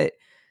product that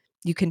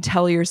you can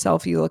tell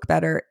yourself you look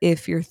better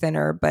if you're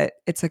thinner, but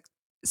it's a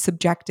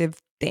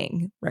subjective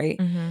thing, right?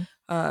 Mhm.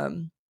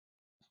 Um,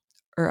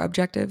 or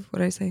objective. What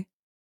did I say?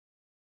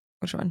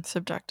 Which one?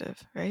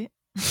 Subjective, right?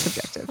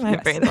 Subjective. My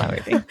Yes. brain's not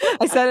working.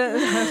 I said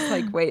it and I was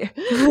like, wait.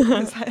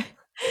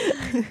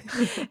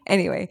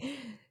 Anyway,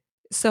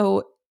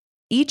 so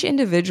each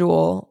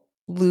individual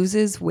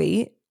loses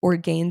weight or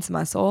gains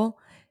muscle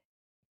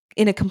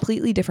in a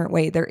completely different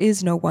way. There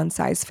is no one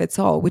size fits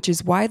all, which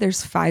is why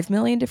there's 5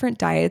 million different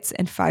diets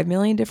and 5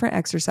 million different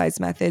exercise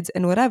methods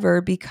and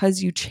whatever,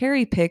 because you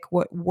cherry pick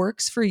what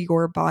works for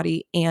your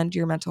body and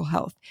your mental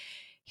health.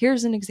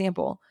 Here's an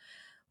example.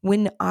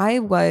 When I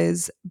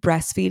was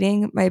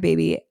breastfeeding my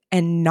baby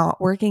and not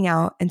working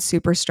out and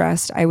super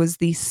stressed, I was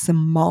the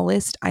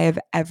smallest I have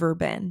ever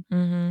been.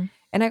 Mhm.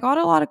 And I got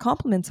a lot of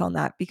compliments on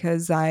that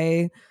because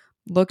I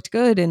looked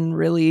good in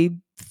really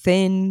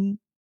thin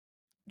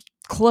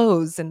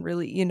clothes and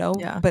really,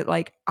 Yeah. but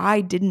like I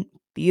didn't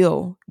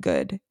feel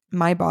good.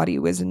 My body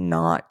was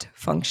not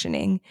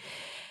functioning.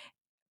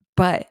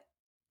 But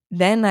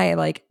then I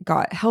like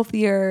got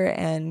healthier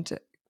and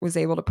was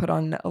able to put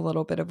on a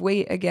little bit of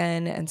weight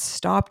again and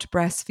stopped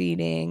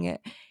breastfeeding.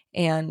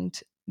 And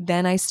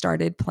then I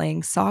started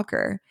playing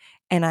soccer.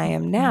 And I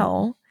am Mhm.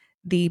 now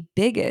the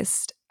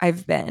biggest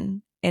I've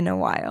been in a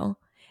while.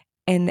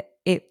 And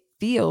it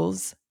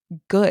feels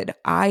good.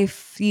 I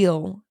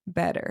feel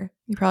better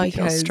You probably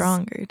feel because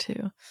stronger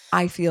too.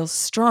 I feel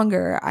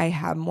stronger. I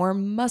have more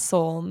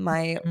muscle.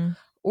 My Mhm.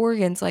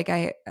 organs, like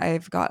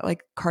I've got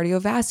like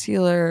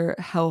cardiovascular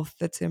health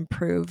that's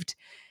improved.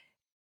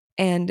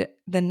 And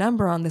the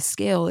number on the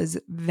scale is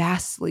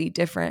vastly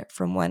different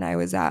from when I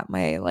was at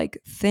my like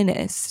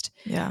thinnest.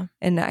 Yeah.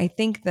 And I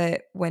think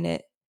that when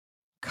it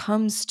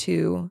comes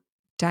to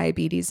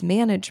diabetes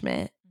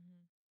management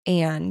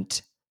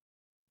and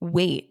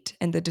weight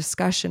and the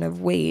discussion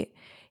of weight,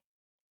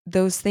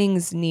 those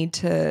things you need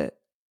to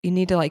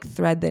like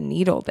thread the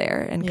needle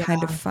there and Yeah.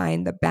 kind of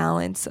find the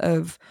balance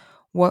of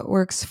what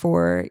works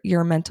for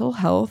your mental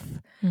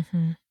health.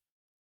 Mhm.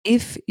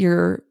 If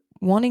you're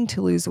wanting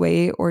to lose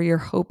weight or you're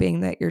hoping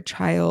that your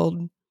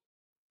child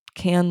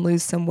can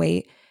lose some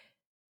weight,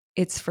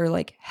 it's for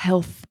like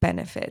health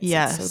benefits. It's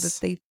so that Yes.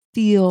 they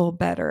feel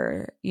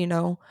better.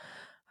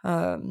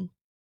 Um,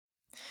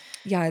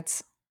 yeah,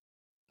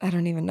 I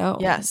don't even know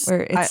Yes.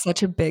 where I it's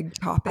such a big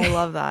I topic.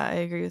 love that. I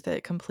agree with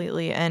it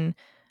completely. And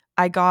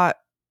I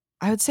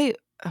would say,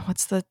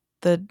 what's the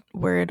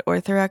word,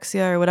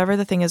 orthorexia or whatever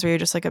the thing is where you're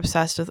just like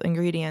obsessed with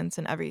ingredients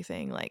and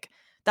everything. Like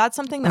that's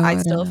something that Oh, I I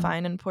don't still know.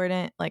 find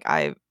important. Like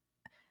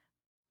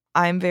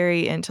I'm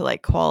very into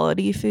like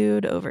quality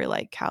food over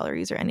like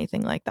calories or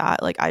anything like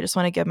that. Like I just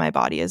want to give my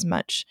body as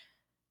much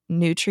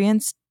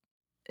nutrients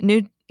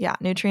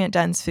nutrient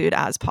dense food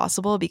as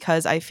possible,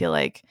 because I feel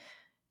like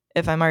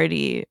if I'm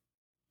already,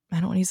 I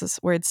don't want to use this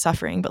word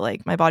suffering, but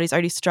like my body's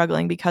already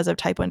struggling because of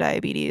type 1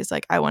 diabetes,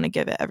 like I want to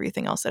give it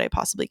everything else that I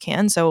possibly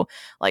can. So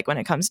like when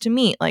it comes to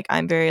meat, like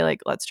I'm very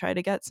like, let's try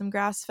to get some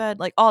grass fed,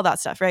 like all that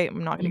stuff, right?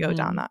 I'm not going to go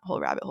down Mhm. that whole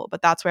rabbit hole,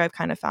 but that's where I've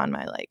kind of found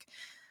my like,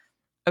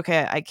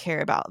 okay, I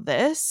care about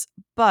this,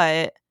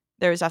 but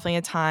there was definitely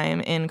a time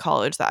in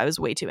college that I was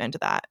way too into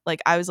that.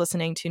 Like I was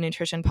listening to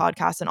nutrition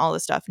podcasts and all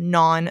this stuff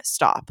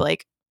nonstop,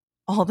 like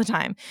all the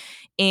time.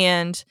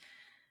 And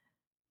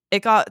it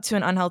got to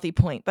an unhealthy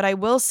point. But I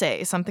will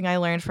say something I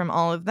learned from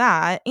all of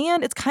that,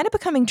 and it's kind of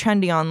becoming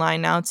trendy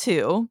online now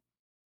too.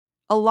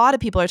 A lot of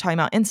people are talking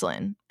about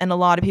insulin, and a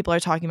lot of people are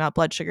talking about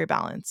blood sugar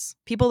balance.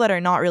 People that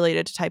are not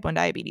related to type 1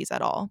 diabetes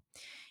at all.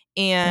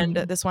 And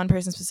Mhm. this one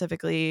person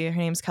specifically, her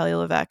name's Kelly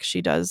Levesque.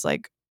 She does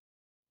like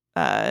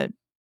uh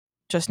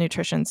just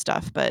nutrition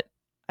stuff, but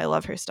I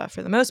love her stuff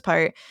for the most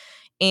part.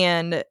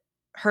 And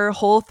her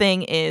whole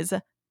thing is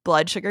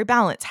blood sugar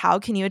balance. How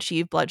can you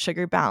achieve blood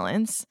sugar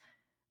balance?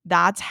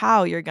 That's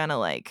how you're gonna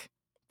like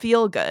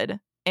feel good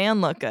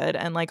and look good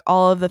and like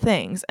all of the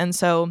things. And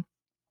so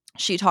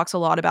she talks a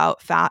lot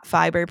about fat,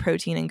 fiber,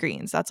 protein, and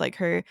greens. That's like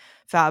her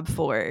Fab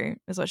Four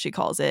is what she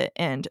calls it.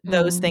 And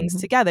those things Mm-hmm.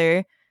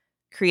 together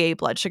create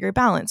blood sugar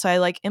balance. So I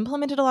like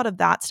implemented a lot of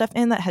that stuff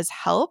in that has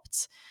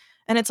helped.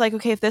 And it's like,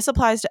 okay, if this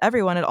applies to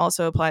everyone, it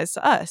also applies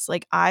to us.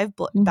 Like I've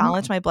Mm-hmm.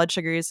 balanced my blood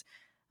sugars,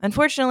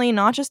 unfortunately,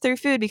 not just through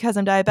food because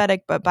I'm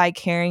diabetic, but by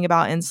caring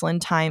about insulin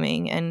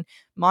timing and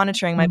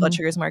monitoring my blood Mm-hmm.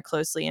 sugars more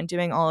closely and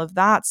doing all of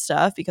that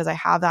stuff because I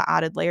have that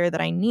added layer that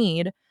I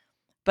need.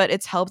 But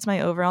it's helped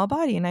my overall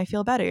body and I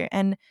feel better.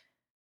 And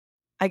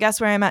I guess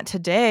where I'm at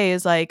today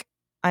is like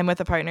I'm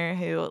with a partner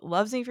who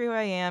loves me for who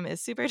I am,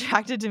 is super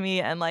attracted to me,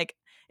 and like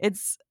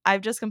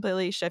I've just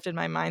completely shifted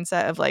my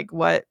mindset of like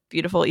what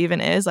beautiful even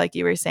is, like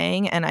you were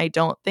saying, and I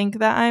don't think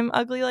that I'm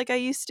ugly like I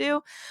used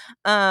to.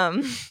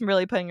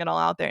 Really putting it all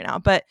out there now,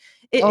 but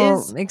it Oh,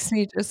 is. makes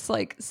me just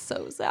like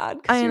so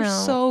sad because I you're know.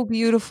 so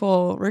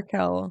beautiful,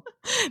 Raquel.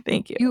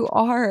 Thank you. You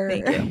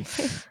Thank are.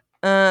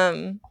 you.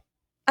 Um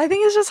I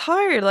think it's just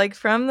hard, like,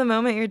 from the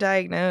moment you're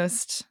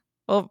diagnosed.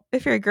 Well,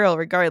 if you're a girl,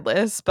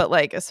 regardless, but,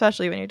 like,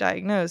 especially when you're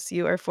diagnosed,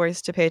 you are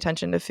forced to pay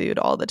attention to food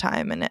all the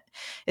time, and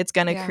it's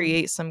gonna Yeah.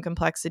 create some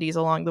complexities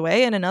along the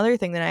way, and another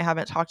thing that I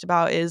haven't talked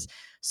about is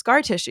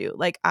scar tissue.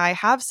 Like, I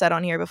have said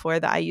on here before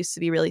that I used to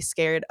be really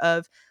scared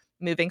of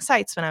moving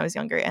sites when I was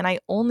younger, and I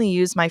only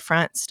use my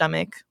front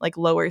stomach, like,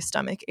 lower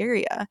stomach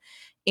area,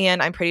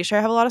 and I'm pretty sure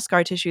I have a lot of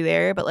scar tissue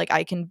there, but, like,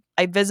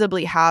 I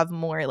visibly have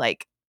more,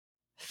 like,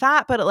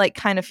 fat, but it like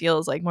kind of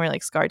feels like more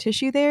like scar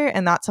tissue there.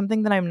 And that's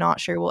something that I'm not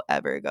sure will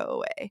ever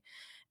go away.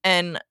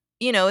 And,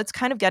 it's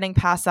kind of getting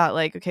past that,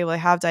 like, okay, well, I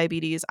have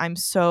diabetes. I'm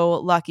so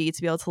lucky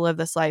to be able to live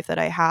this life that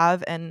I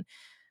have. And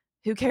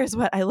who cares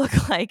what I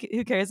look like?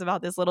 Who cares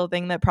about this little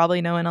thing that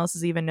probably no one else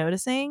is even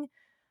noticing?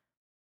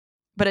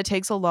 But it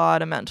takes a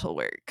lot of mental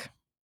work.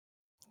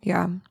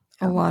 Yeah.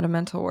 A Yeah. lot of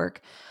mental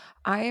work.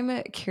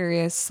 I'm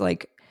curious,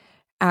 like,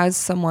 as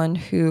someone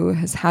who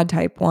has had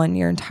type 1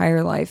 your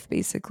entire life,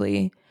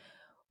 basically,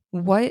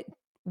 what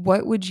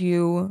what would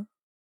you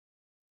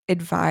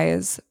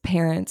advise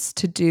parents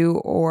to do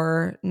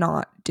or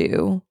not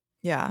do,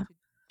 Yeah.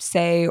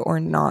 say or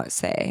not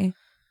say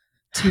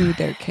to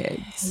their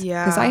kids?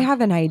 Because I Yeah. have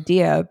an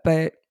idea,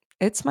 but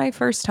it's my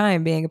first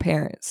time being a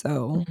parent,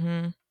 so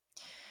Hmm.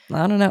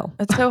 I don't know.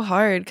 It's so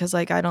hard because,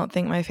 like, I don't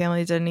think my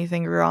family did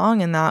anything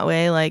wrong in that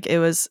way. Like, it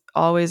was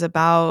always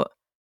about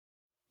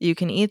you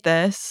can eat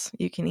this,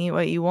 you can eat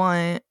what you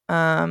want.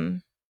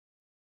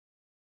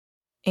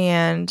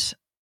 And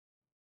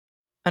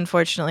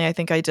unfortunately, I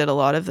think I did a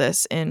lot of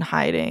this in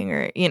hiding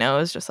or, it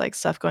was just like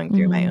stuff going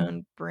through my Mhm.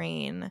 own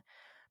brain.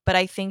 But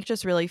I think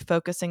just really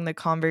focusing the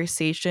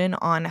conversation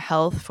on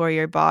health for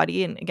your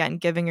body and again,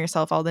 giving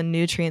yourself all the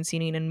nutrients you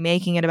need and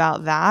making it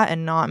about that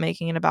and not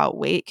making it about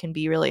weight can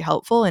be really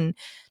helpful and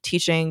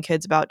teaching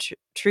kids about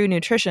true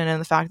nutrition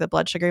and the fact that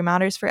blood sugar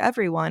matters for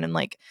everyone. And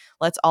like,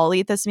 let's all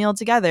eat this meal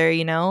together.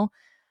 Um,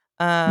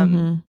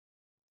 Mhm.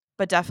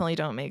 but definitely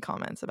don't make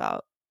comments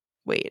about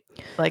weight.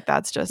 Like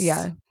that's just.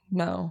 Yeah.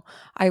 No.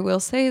 I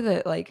will say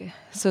that, like,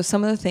 so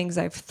some of the things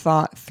I've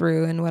thought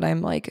through and what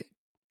I'm like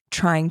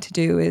trying to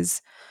do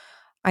is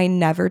I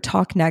never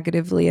talk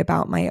negatively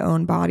about my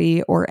own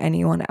body or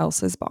anyone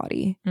else's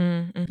body.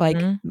 Like,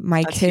 Mm-hmm.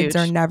 my That's kids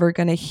are huge. never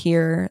going to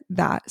hear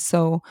that.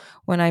 So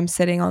when I'm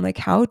sitting on the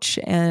couch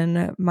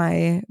and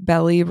my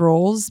belly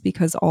rolls,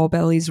 because all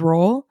bellies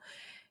roll,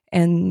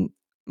 and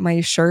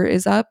my shirt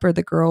is up or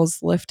the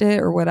girls lift it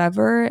or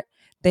whatever,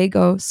 they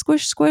go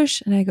squish,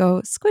 squish. And I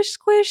go squish,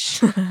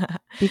 squish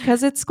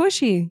because it's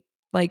squishy.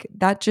 Like,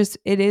 that just,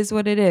 it is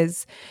what it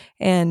is.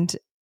 And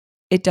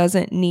it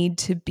doesn't need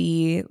to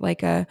be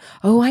like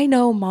oh, I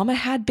know mama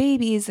had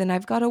babies and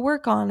I've got to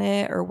work on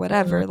it or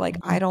whatever. Like,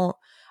 Mhm.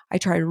 I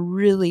try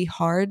really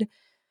hard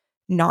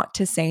not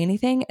to say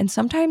anything. And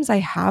sometimes I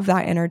have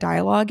that inner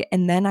dialogue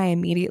and then I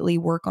immediately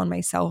work on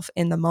myself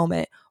in the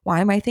moment.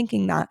 Why am I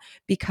thinking that?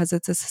 Because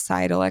it's a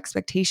societal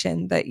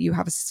expectation that you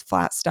have a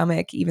flat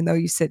stomach, even though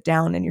you sit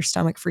down and your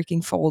stomach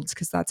freaking folds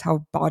because that's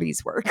how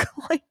bodies work.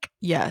 Like,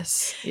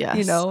 Yes,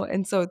 yes.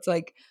 and so it's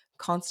like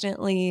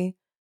constantly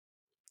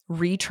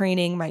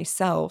retraining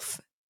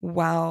myself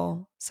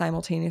while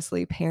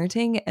simultaneously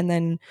parenting. And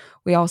then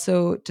we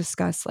also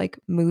discuss like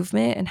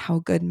movement and how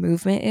good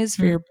movement is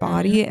for your Mhm.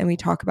 body. And we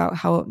talk about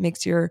how it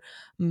makes your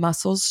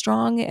muscles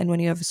strong. And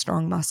when you have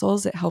strong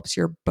muscles, it helps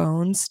your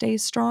bones stay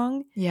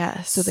strong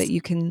so that Yes.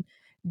 you can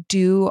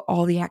do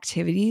all the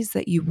activities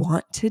that you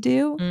want to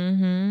do.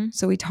 Mhm.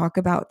 So we talk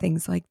about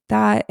things like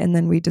that. And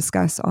then we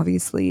discuss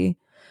obviously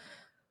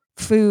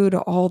food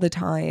all the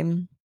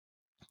time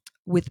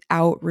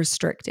without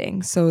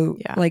restricting. So,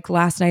 Yeah. like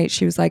last night,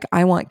 she was like,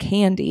 I want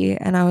candy.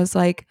 And I was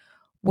like,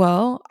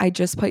 well, I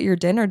just put your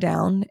dinner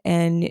down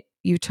and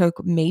you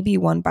took maybe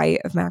one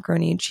bite of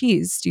macaroni and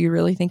cheese. Do you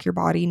really think your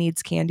body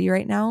needs candy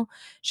right now?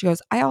 She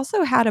goes, I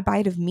also had a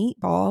bite of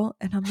meatball.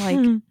 And I'm like,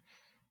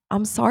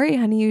 I'm sorry,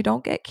 honey, you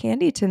don't get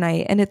candy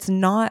tonight. And it's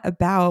not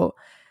about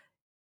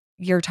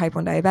you're type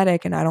 1 diabetic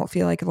and I don't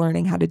feel like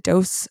learning how to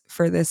dose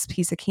for this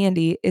piece of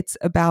candy. It's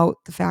about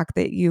the fact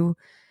that you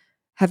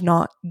have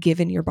not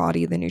given your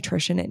body the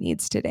nutrition it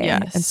needs today.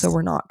 And so Yes.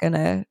 we're not going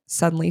to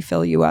suddenly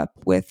fill you up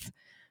with,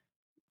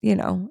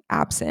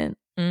 absent.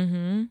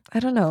 Mm-hmm. I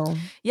don't know.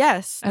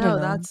 Yes. I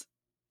don't No, know.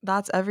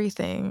 that's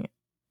everything.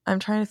 I'm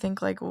trying to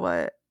think like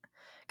what,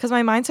 because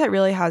my mindset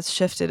really has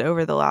shifted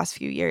over the last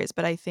few years.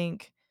 But I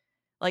think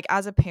like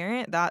as a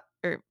parent that,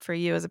 or for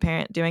you as a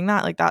parent doing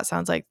that, like that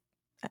sounds like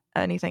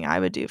anything I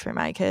would do for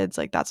my kids.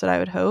 Like that's what I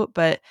would hope.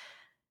 But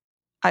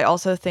I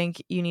also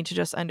think you need to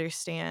just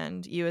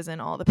understand, you as in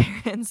all the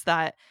parents,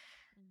 that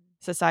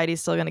society is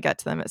still going to get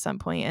to them at some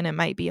point, and it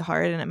might be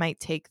hard, and it might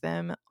take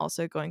them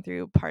also going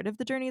through part of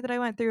the journey that I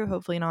went through,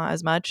 hopefully not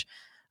as much,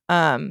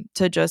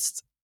 to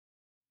just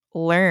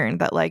learn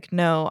that like,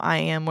 no, I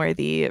am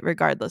worthy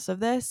regardless of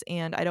this,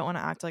 and I don't want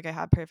to act like I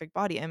have perfect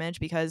body image,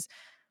 because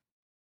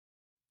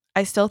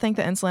I still think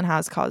that insulin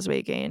has caused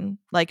weight gain.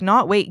 Like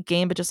not weight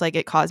gain, but just like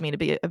it caused me to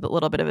be a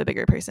little bit of a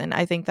bigger person.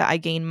 I think that I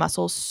gain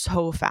muscle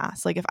so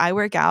fast. Like if I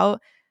work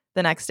out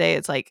the next day,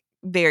 it's like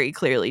very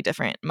clearly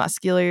different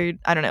muscular.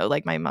 I don't know,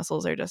 like my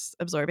muscles are just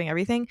absorbing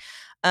everything.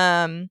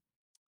 Um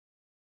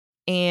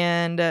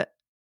and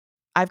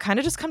I've kind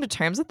of just come to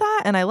terms with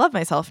that, and I love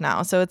myself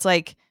now. So it's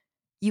like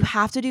you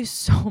have to do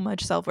so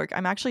much self-work.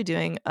 I'm actually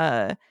doing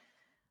a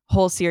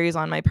whole series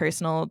on my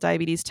personal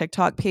diabetes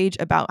TikTok page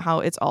about how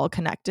it's all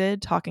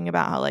connected, talking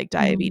about how like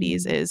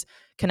diabetes Mm. is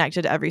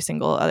connected to every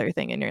single other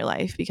thing in your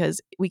life,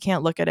 because we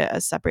can't look at it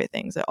as separate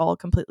things. It all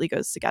completely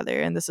goes together.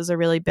 And this is a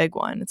really big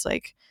one. It's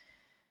like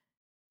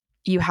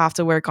you have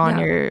to work on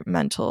Yeah. your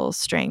mental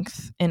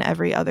strength in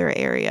every other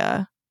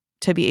area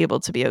to be able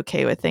to be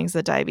okay with things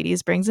that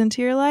diabetes brings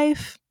into your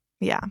life.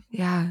 Yeah.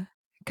 Yeah.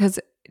 Because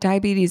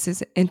diabetes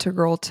is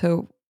integral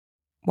to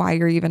why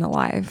you're even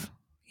alive,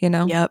 you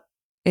know? Yep.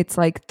 It's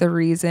like the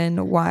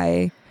reason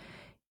why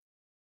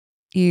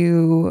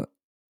you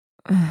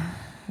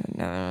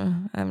no,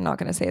 I'm not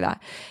going to say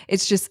that.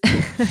 It's just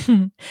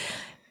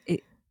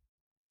it,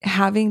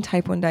 having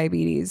type 1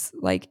 diabetes,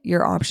 like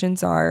your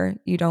options are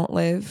you don't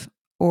live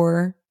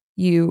or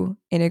you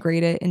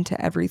integrate it into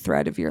every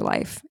thread of your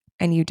life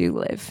and you do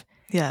live.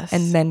 And Yes.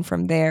 then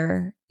from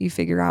there, you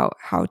figure out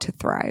how to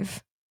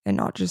thrive and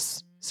not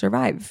just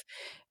survive.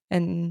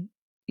 And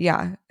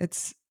yeah,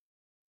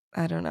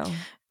 I don't know.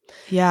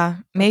 Yeah.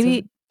 That's a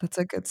Maybe that's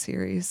a good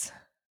series.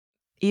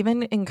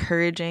 even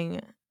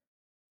encouraging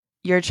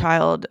your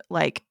child,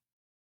 like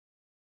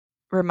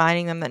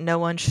reminding them that no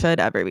one should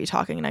ever be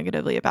talking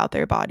negatively about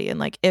their body. And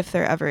like if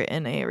they're ever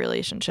in a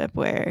relationship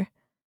where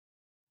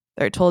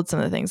they're told some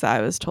of the things that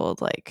I was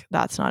told, like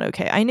that's not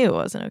okay. I knew it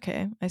wasn't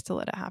okay. I still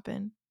let it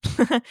happen.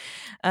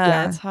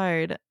 Yeah. It's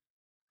hard.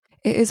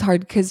 It is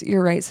hard because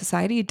you're right.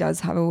 Society does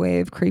have a way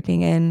of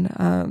creeping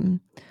in.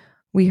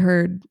 We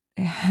heard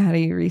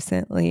Hattie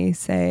recently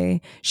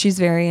say she's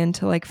very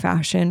into like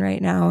fashion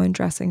right now and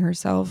dressing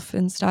herself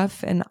and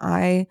stuff. And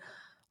I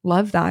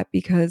love that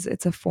because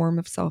it's a form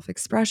of self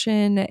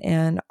expression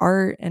and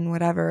art and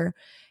whatever.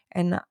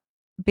 And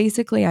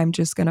basically, I'm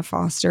just going to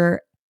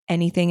foster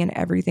anything and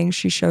everything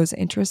she shows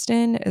interest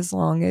in as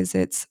long as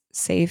it's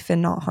safe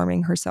and not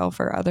harming herself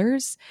or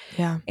others.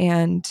 Yeah.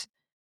 And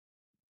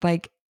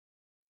like,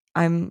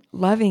 I'm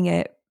loving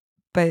it,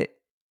 but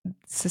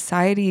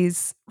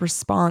society's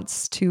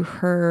response to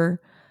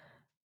her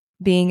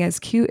being as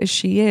cute as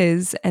she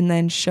is and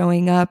then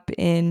showing up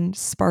in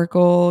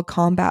sparkle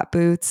combat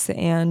boots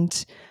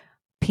and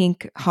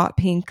hot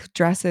pink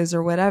dresses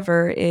or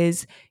whatever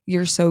is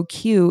you're so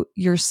cute,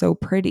 you're so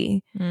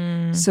pretty.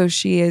 Mm, So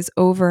she is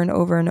over and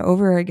over and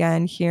over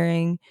again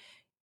hearing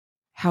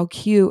how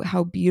cute,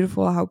 how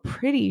beautiful, how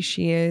pretty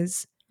she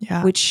is,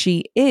 yeah. which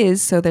she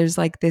is. So there's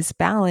like this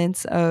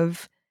balance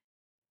of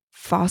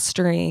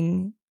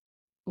fostering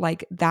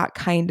like that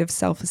kind of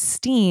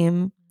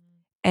self-esteem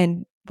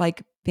and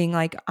like being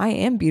like I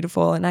am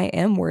beautiful and I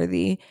am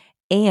worthy,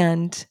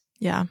 and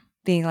Yeah.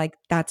 being like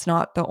that's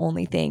not the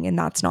only thing and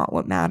that's not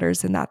what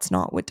matters and that's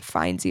not what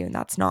defines you and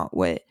that's not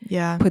what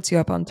Yeah. puts you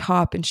up on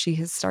top. And she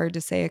has started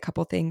to say a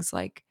couple things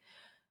like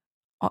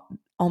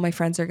all my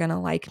friends are going to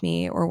like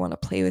me or want to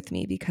play with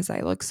me because I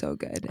look so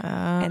good.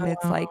 And Oh.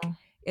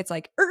 it's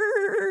like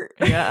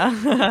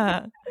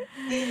Yeah.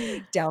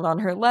 down on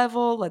her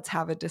level. Let's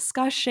have a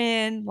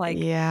discussion. Like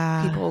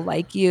Yeah. people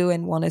like you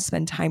and want to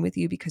spend time with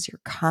you because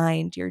you're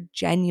kind, you're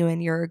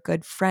genuine, you're a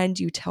good friend,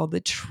 you tell the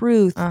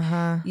truth,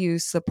 Uh-huh. you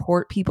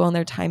support people in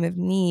their time of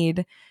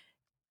need.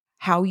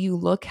 How you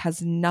look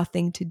has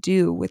nothing to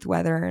do with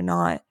whether or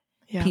not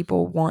Yeah.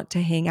 people want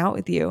to hang out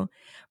with you.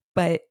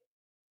 But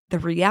the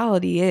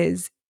reality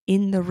is,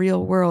 in the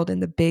real world, in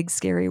the big,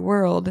 scary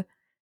world,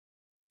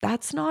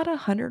 that's not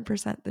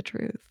 100% the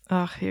truth.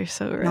 Oh, you're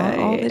so Not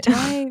all right. the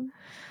time.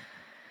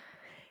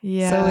 So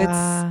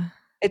Yeah.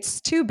 it's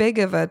too big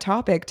of a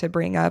topic to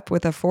bring up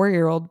with a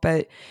 4-year-old,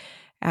 but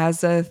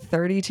as a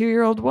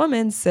 32-year-old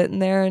woman sitting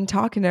there and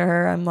talking to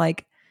her, I'm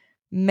like,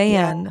 Yeah.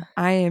 man,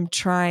 I am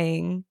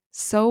trying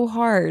so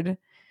hard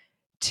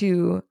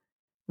to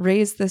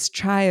raise this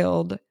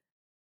child,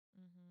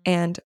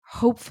 and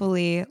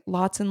hopefully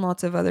lots and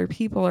lots of other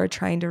people are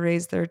trying to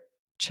raise their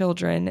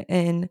children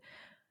in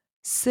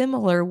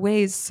similar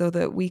ways so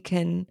that we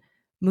can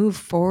move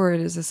forward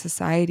as a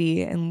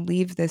society and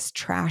leave this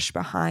trash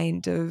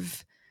behind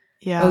of,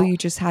 Yeah. oh, you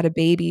just had a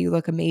baby, you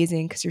look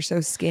amazing because you're so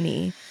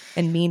skinny.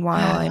 And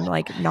meanwhile, I'm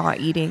like not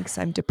eating because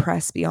I'm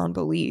depressed beyond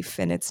belief.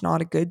 And it's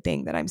not a good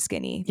thing that I'm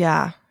skinny.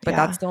 Yeah. But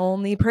Yeah. that's the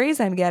only praise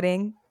I'm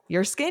getting.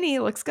 You're skinny,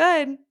 looks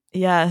good.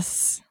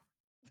 Yes.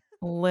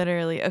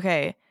 Literally.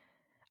 Okay.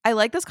 I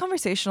like this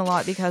conversation a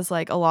lot because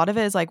like a lot of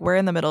it is like we're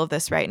in the middle of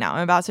this right now.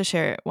 I'm about to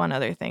share one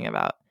other thing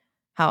about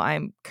how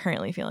I'm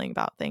currently feeling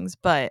about things,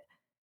 but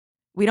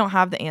we don't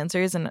have the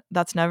answers, and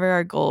that's never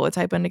our goal with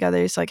Type 1 Together,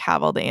 is to like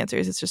have all the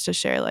answers. It's just to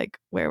share like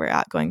where we're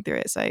at going through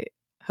it. So I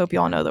hope you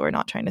all know that we're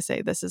not trying to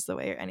say this is the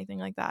way or anything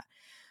like that.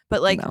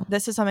 But like No.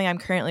 this is something I'm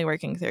currently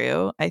working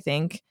through, I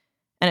think.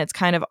 And it's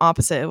kind of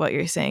opposite of what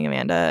you're saying,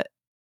 Amanda,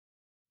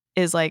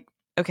 is like,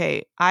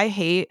 okay, I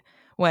hate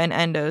when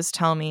endos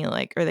tell me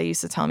like, or they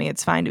used to tell me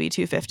it's fine to be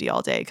 250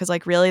 all day. Cause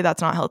like really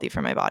that's not healthy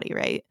for my body,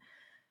 right?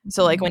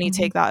 So like when you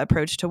take that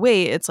approach to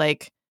weight, it's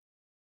like,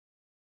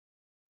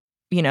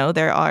 you know,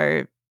 there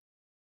are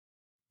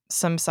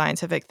some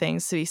scientific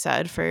things to be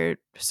said for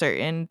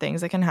certain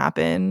things that can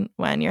happen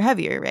when you're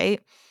heavier, right?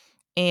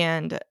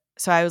 And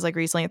so I was like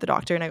recently at the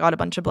doctor and I got a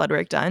bunch of blood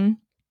work done,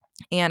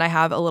 and I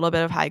have a little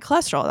bit of high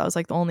cholesterol. That was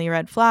like the only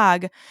red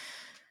flag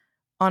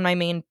on my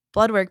main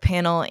blood work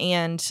panel.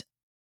 And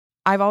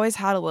I've always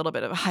had a little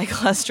bit of high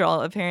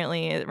cholesterol.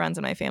 Apparently, it runs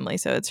in my family,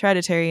 so it's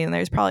hereditary, and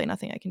there's probably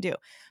nothing I can do.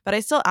 But I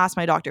still asked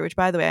my doctor, which,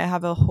 by the way, I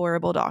have a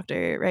horrible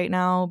doctor right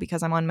now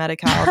because I'm on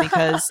Medi-Cal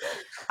because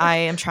I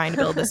am trying to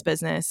build this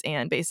business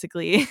and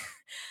basically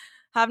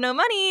have no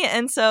money,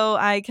 and so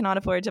I cannot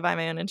afford to buy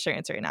my own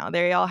insurance right now.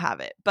 There y'all have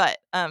it. But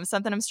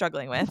something I'm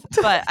struggling with.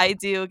 But I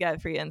do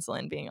get free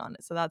insulin being on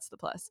it, so that's the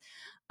plus.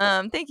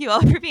 Thank you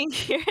all for being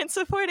here and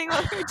supporting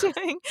what we're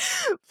doing.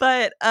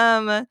 But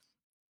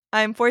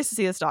I'm forced to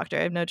see this doctor.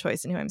 I have no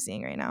choice in who I'm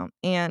seeing right now.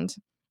 And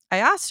I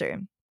asked her,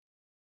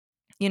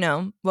 you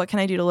know, what can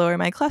I do to lower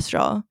my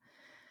cholesterol?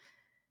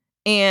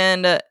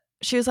 And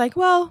she was like,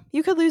 well,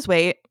 you could lose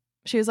weight.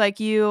 She was like,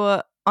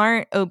 you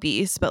aren't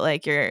obese, but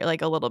like you're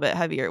like a little bit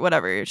heavier,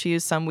 whatever. She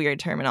used some weird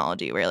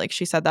terminology where like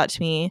she said that to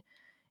me.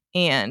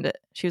 And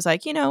she was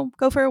like, you know,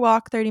 go for a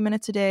walk 30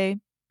 minutes a day,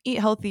 eat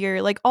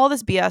healthier, like all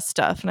this BS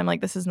stuff. And I'm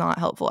like, this is not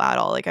helpful at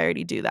all. Like, I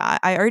already do that.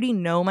 I already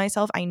know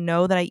myself. I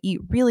know that I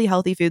eat really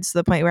healthy foods to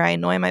the point where I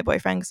annoy my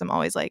boyfriend because I'm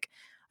always like,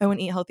 I want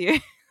to eat healthier.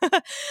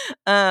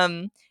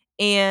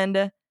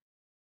 And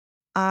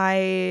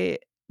I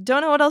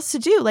don't know what else to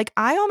do. Like,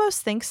 I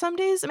almost think some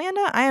days,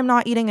 Amanda, I am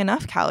not eating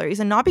enough calories,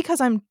 and not because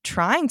I'm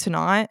trying to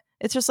not.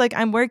 It's just like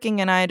I'm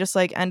working and I just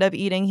like end up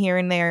eating here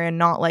and there and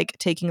not like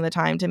taking the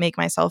time to make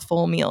myself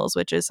full meals,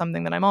 which is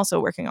something that I'm also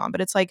working on.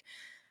 But it's like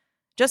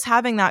just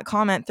having that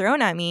comment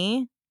thrown at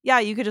me. Yeah,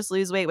 you could just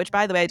lose weight, which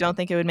by the way, I don't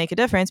think it would make a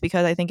difference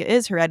because I think it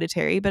is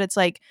hereditary. But it's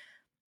like,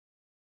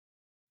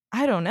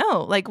 I don't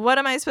know. Like, what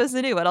am I supposed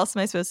to do? What else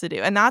am I supposed to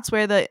do? And that's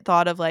where the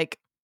thought of like,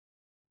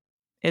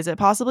 is it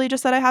possibly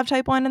just that I have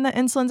type 1 and the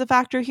insulin's a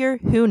factor here?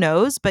 Who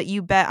knows? But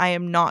you bet I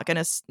am not going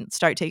to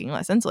start taking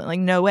less insulin. Like,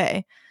 no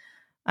way.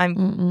 I'm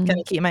going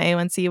to keep my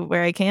A1C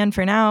where I can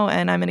for now,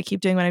 and I'm going to keep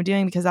doing what I'm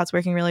doing because that's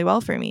working really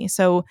well for me.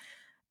 So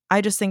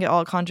I just think it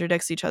all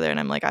contradicts each other, and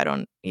I'm like, I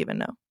don't even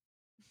know.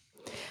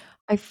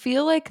 I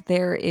feel like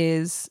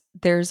there's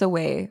a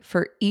way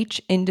for each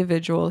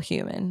individual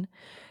human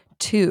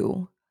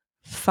to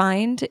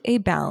find a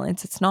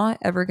balance. It's not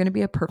ever going to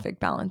be a perfect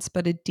balance,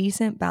 but a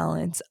decent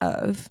balance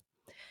of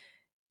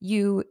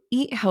you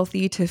eat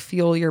healthy to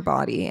fuel your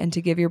body and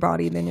to give your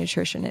body the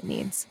nutrition it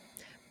needs.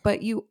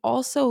 But you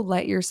also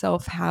let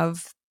yourself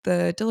have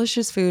the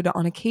delicious food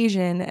on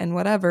occasion and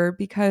whatever,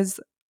 because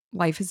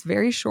life is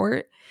very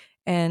short,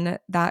 and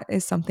that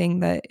is something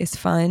that is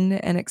fun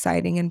and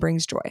exciting and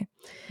brings joy.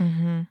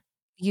 Mm-hmm.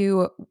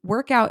 You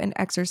work out and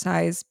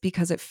exercise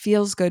because it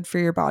feels good for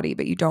your body,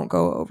 but you don't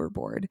go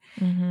overboard.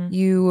 Mm-hmm.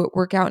 You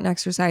work out and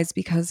exercise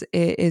because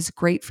it is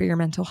great for your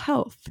mental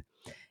health.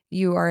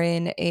 You are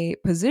in a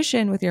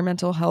position with your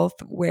mental health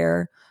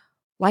where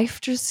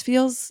life just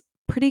feels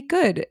pretty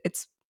good.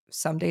 It's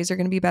some days are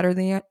going to be better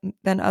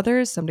than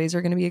others. Some days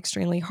are going to be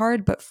extremely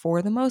hard, but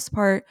for the most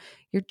part,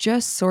 you're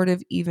just sort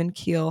of even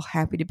keel,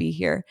 happy to be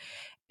here.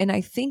 And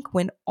I think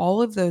when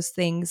all of those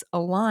things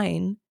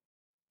align,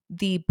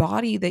 the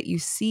body that you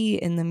see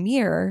in the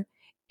mirror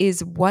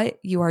is what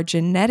you are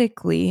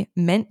genetically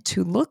meant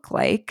to look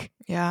like.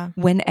 Yeah.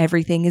 When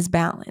everything is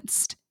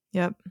balanced.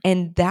 Yep.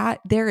 And that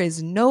there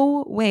is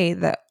no way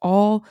that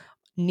all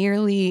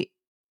nearly,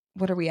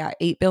 what are we at,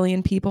 8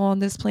 billion people on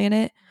this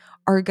planet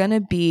are going to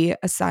be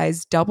a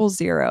size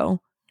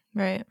 00,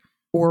 right,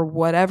 or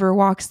whatever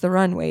walks the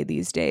runway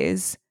these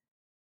days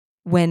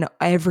when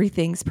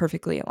everything's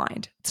perfectly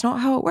aligned. It's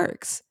not how it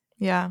works.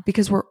 Yeah.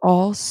 Because we're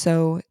all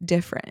so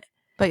different.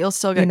 But you'll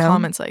still get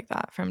comments like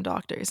that from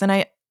doctors. And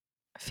I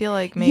feel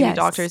like maybe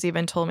doctors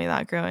even told me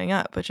that growing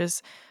up, which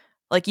is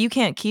Like, you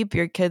can't keep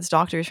your kids'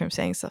 doctors from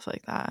saying stuff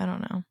like that. I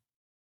don't know.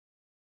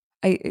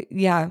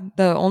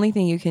 The only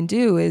thing you can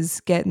do is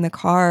get in the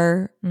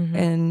car Mm-hmm.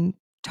 and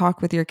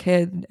talk with your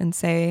kid and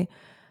say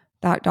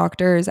that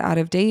doctor is out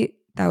of date.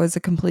 That was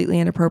a completely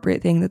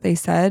inappropriate thing that they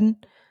said.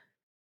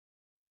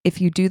 If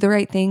you do the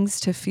right things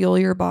to fuel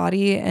your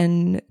body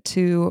and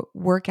to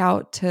work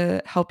out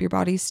to help your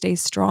body stay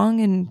strong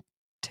and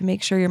to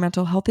make sure your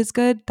mental health is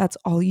good, that's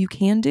all you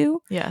can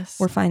do. Yes.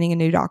 We're finding a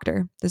new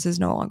doctor. This is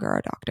no longer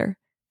our doctor.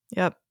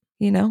 Yep.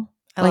 You know,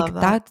 I like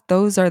love that.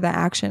 those are the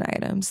action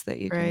items that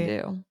you can Right.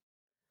 do.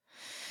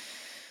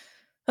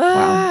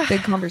 Wow.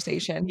 Big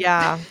conversation.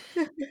 Yeah.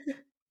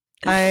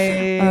 Um,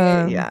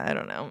 I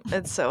don't know.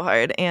 It's so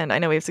hard, and I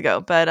know we have to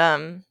go, but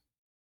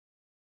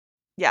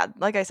yeah,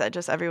 like I said,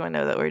 just everyone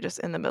know that we're just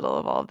in the middle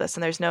of all of this,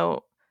 and there's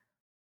no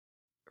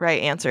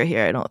right answer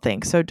here, I don't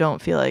think. So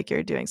don't feel like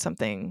you're doing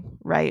something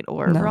right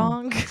or no.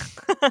 wrong.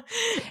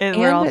 And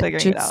we're all And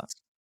figuring it out.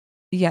 just,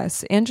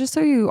 yes. And just so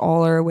you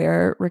all are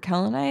aware,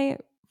 Raquel and I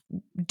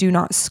do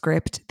not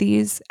script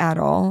these at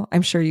all.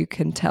 I'm sure you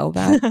can tell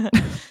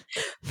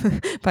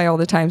that by all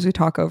the times we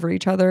talk over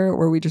each other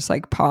or we just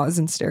like pause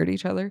and stare at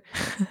each other.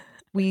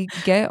 We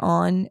get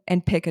on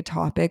and pick a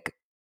topic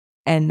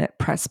and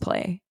press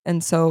play.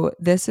 And so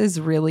this is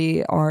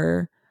really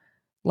our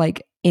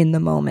like in the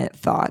moment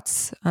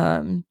thoughts.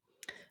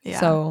 Yeah.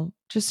 So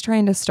just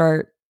trying to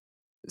start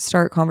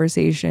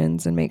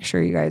conversations and make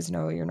sure you guys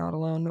know you're not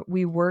alone.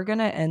 We were going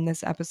to end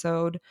this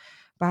episode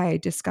by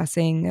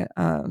discussing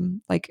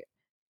like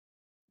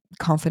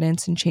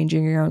confidence and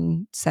changing your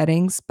own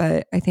settings,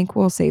 but I think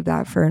we'll save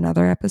that for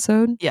another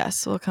episode.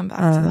 Yes, we'll come back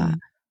to that.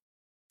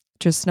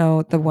 Just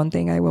know the one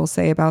thing I will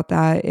say about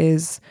that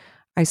is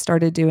I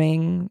started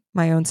doing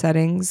my own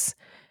settings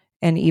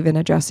and even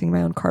adjusting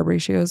my own carb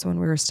ratios when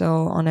we were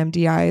still on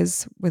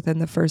MDIs within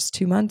the first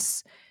 2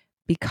 months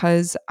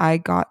because I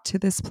got to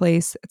this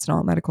place. It's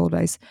not medical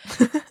advice,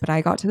 but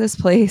I got to this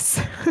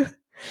place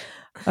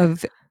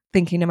of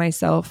thinking to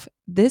myself,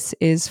 this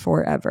is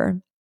forever.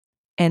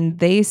 And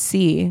they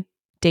see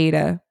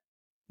data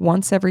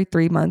once every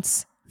 3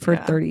 months for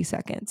Yeah. 30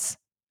 seconds.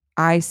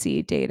 I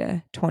see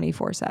data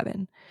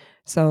 24/7.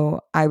 So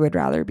I would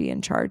rather be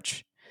in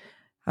charge.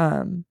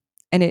 And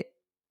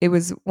it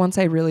was once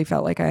I really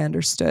felt like I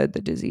understood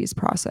the disease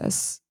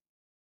process,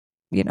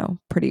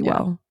 pretty Yeah.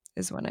 well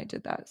is when I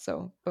did that.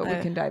 So, but we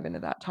I can dive into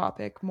that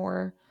topic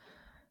more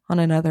on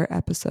another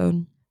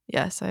episode.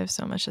 Yes, I have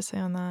so much to say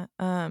on that.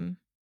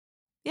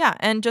 Yeah,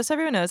 and just so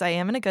everyone knows, I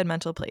am in a good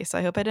mental place.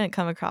 I hope I didn't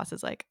come across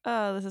as like,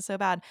 "Oh, this is so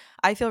bad."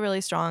 I feel really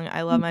strong.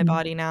 I love my Mm-mm.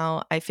 body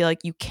now. I feel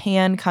like you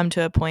can come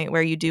to a point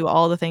where you do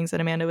all the things that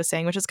Amanda was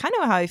saying, which is kind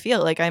of how I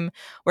feel. Like I'm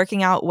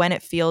working out when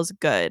it feels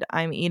good.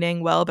 I'm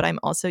eating well, but I'm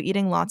also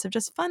eating lots of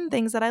just fun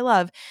things that I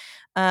love,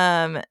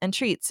 and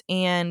treats.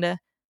 And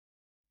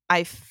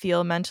I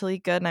feel mentally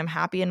good and I'm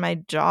happy in my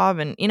job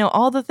and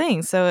all the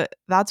things. So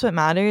that's what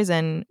matters.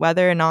 And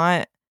whether or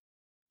not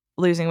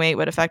losing weight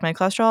would affect my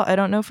cholesterol, I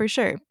don't know for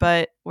sure,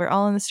 but we're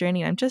all in this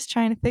journey. I'm just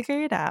trying to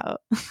figure it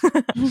out.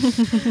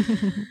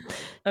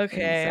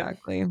 Okay.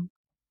 Exactly.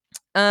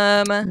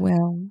 Um,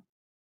 Well,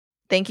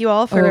 Thank you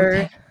all for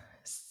okay.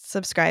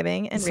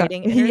 subscribing and So,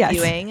 rating and yes.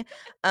 reviewing.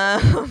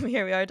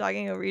 Here we are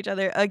talking over each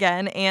other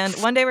again. And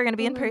one day we're going to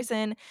be in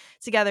person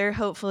together,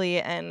 hopefully,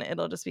 and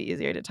it'll just be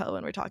easier to tell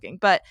when we're talking.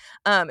 But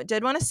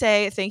did want to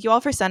say thank you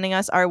all for sending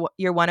us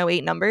your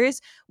 108 numbers.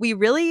 We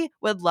really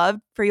would love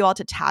for you all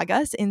to tag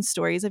us in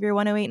stories of your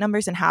 108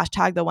 numbers and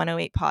hashtag the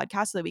 108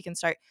 podcast so that we can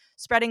start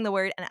spreading the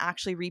word and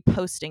actually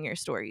reposting your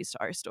stories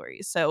to our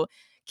stories. So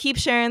keep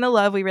sharing the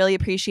love. We really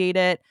appreciate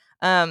it.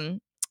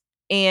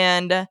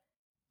 And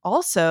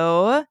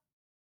also,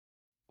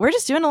 we're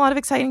just doing a lot of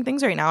exciting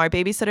things right now. Our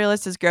babysitter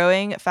list is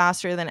growing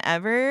faster than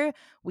ever.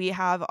 We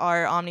have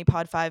our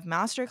Omnipod 5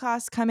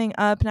 masterclass coming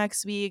up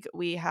next week.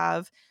 We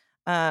have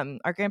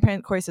our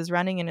grandparent course is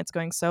running and it's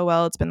going so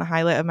well. It's been the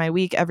highlight of my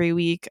week every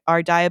week.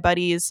 Our Diet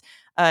Buddies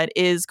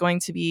is going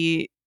to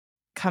be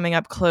coming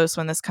up close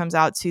when this comes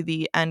out to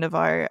the end of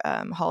our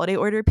holiday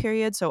order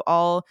period. So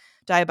all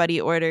Diet Buddy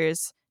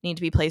orders need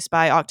to be placed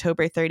by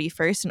October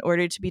 31st in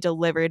order to be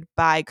delivered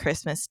by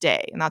Christmas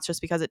Day. And that's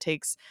just because it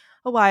takes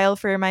a while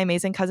for my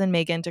amazing cousin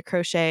Megan to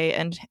crochet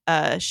and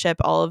ship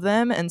all of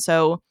them. And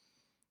so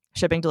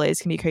shipping delays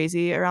can be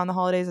crazy around the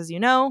holidays, as you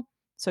know.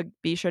 So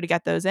be sure to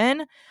get those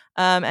in.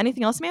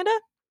 Anything else, Amanda?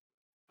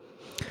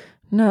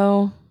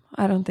 No,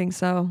 I don't think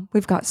so.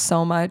 We've got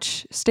so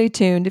much. Stay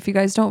tuned. If you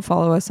guys don't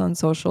follow us on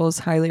socials,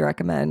 highly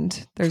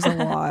recommend. There's a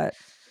lot.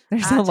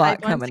 There's a Type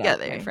lot one coming up,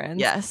 my together. friends.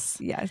 Yes.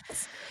 Yes.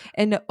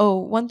 And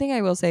one thing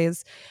I will say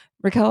is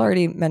Raquel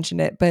already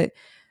mentioned it, but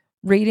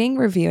rating,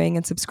 reviewing,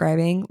 and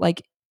subscribing,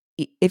 like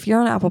if you're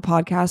on Apple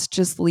Podcasts,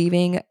 just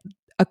leaving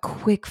a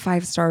quick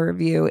 5-star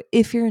review.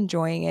 If you're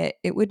enjoying it,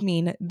 it would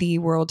mean the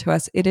world to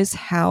us. It is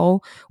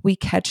how we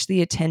catch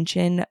the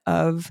attention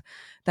of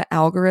the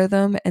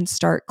algorithm and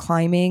start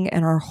climbing.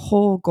 And our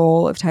whole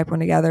goal of Type 1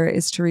 Together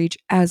is to reach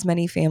as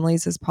many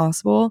families as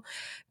possible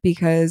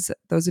because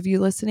those of you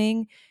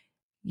listening,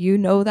 you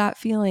know that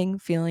feeling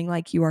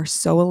like you are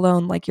so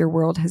alone, like your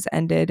world has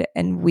ended.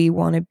 And we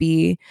want to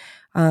be,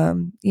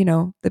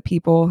 the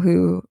people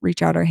who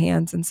reach out our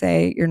hands and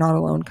say, you're not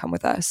alone, come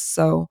with us.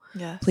 So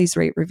Yes. please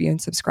rate, review,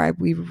 and subscribe.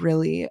 We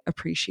really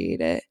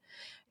appreciate it.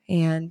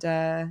 And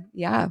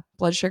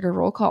blood sugar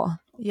roll call.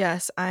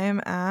 Yes, I am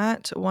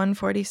at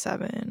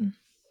 147.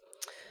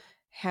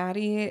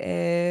 Hattie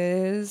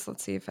is,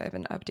 let's see if I have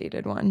an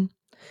updated one.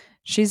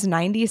 She's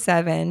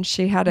 97.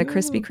 She had a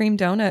Krispy Ooh. Kreme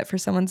donut for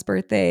someone's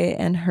birthday,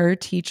 and her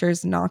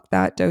teachers knocked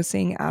that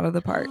dosing out of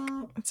the park.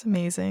 That's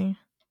amazing.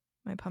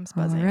 My pump's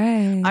All buzzing.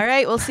 right. All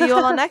right, we'll see you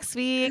all next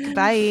week.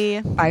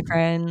 Bye. Bye,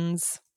 friends.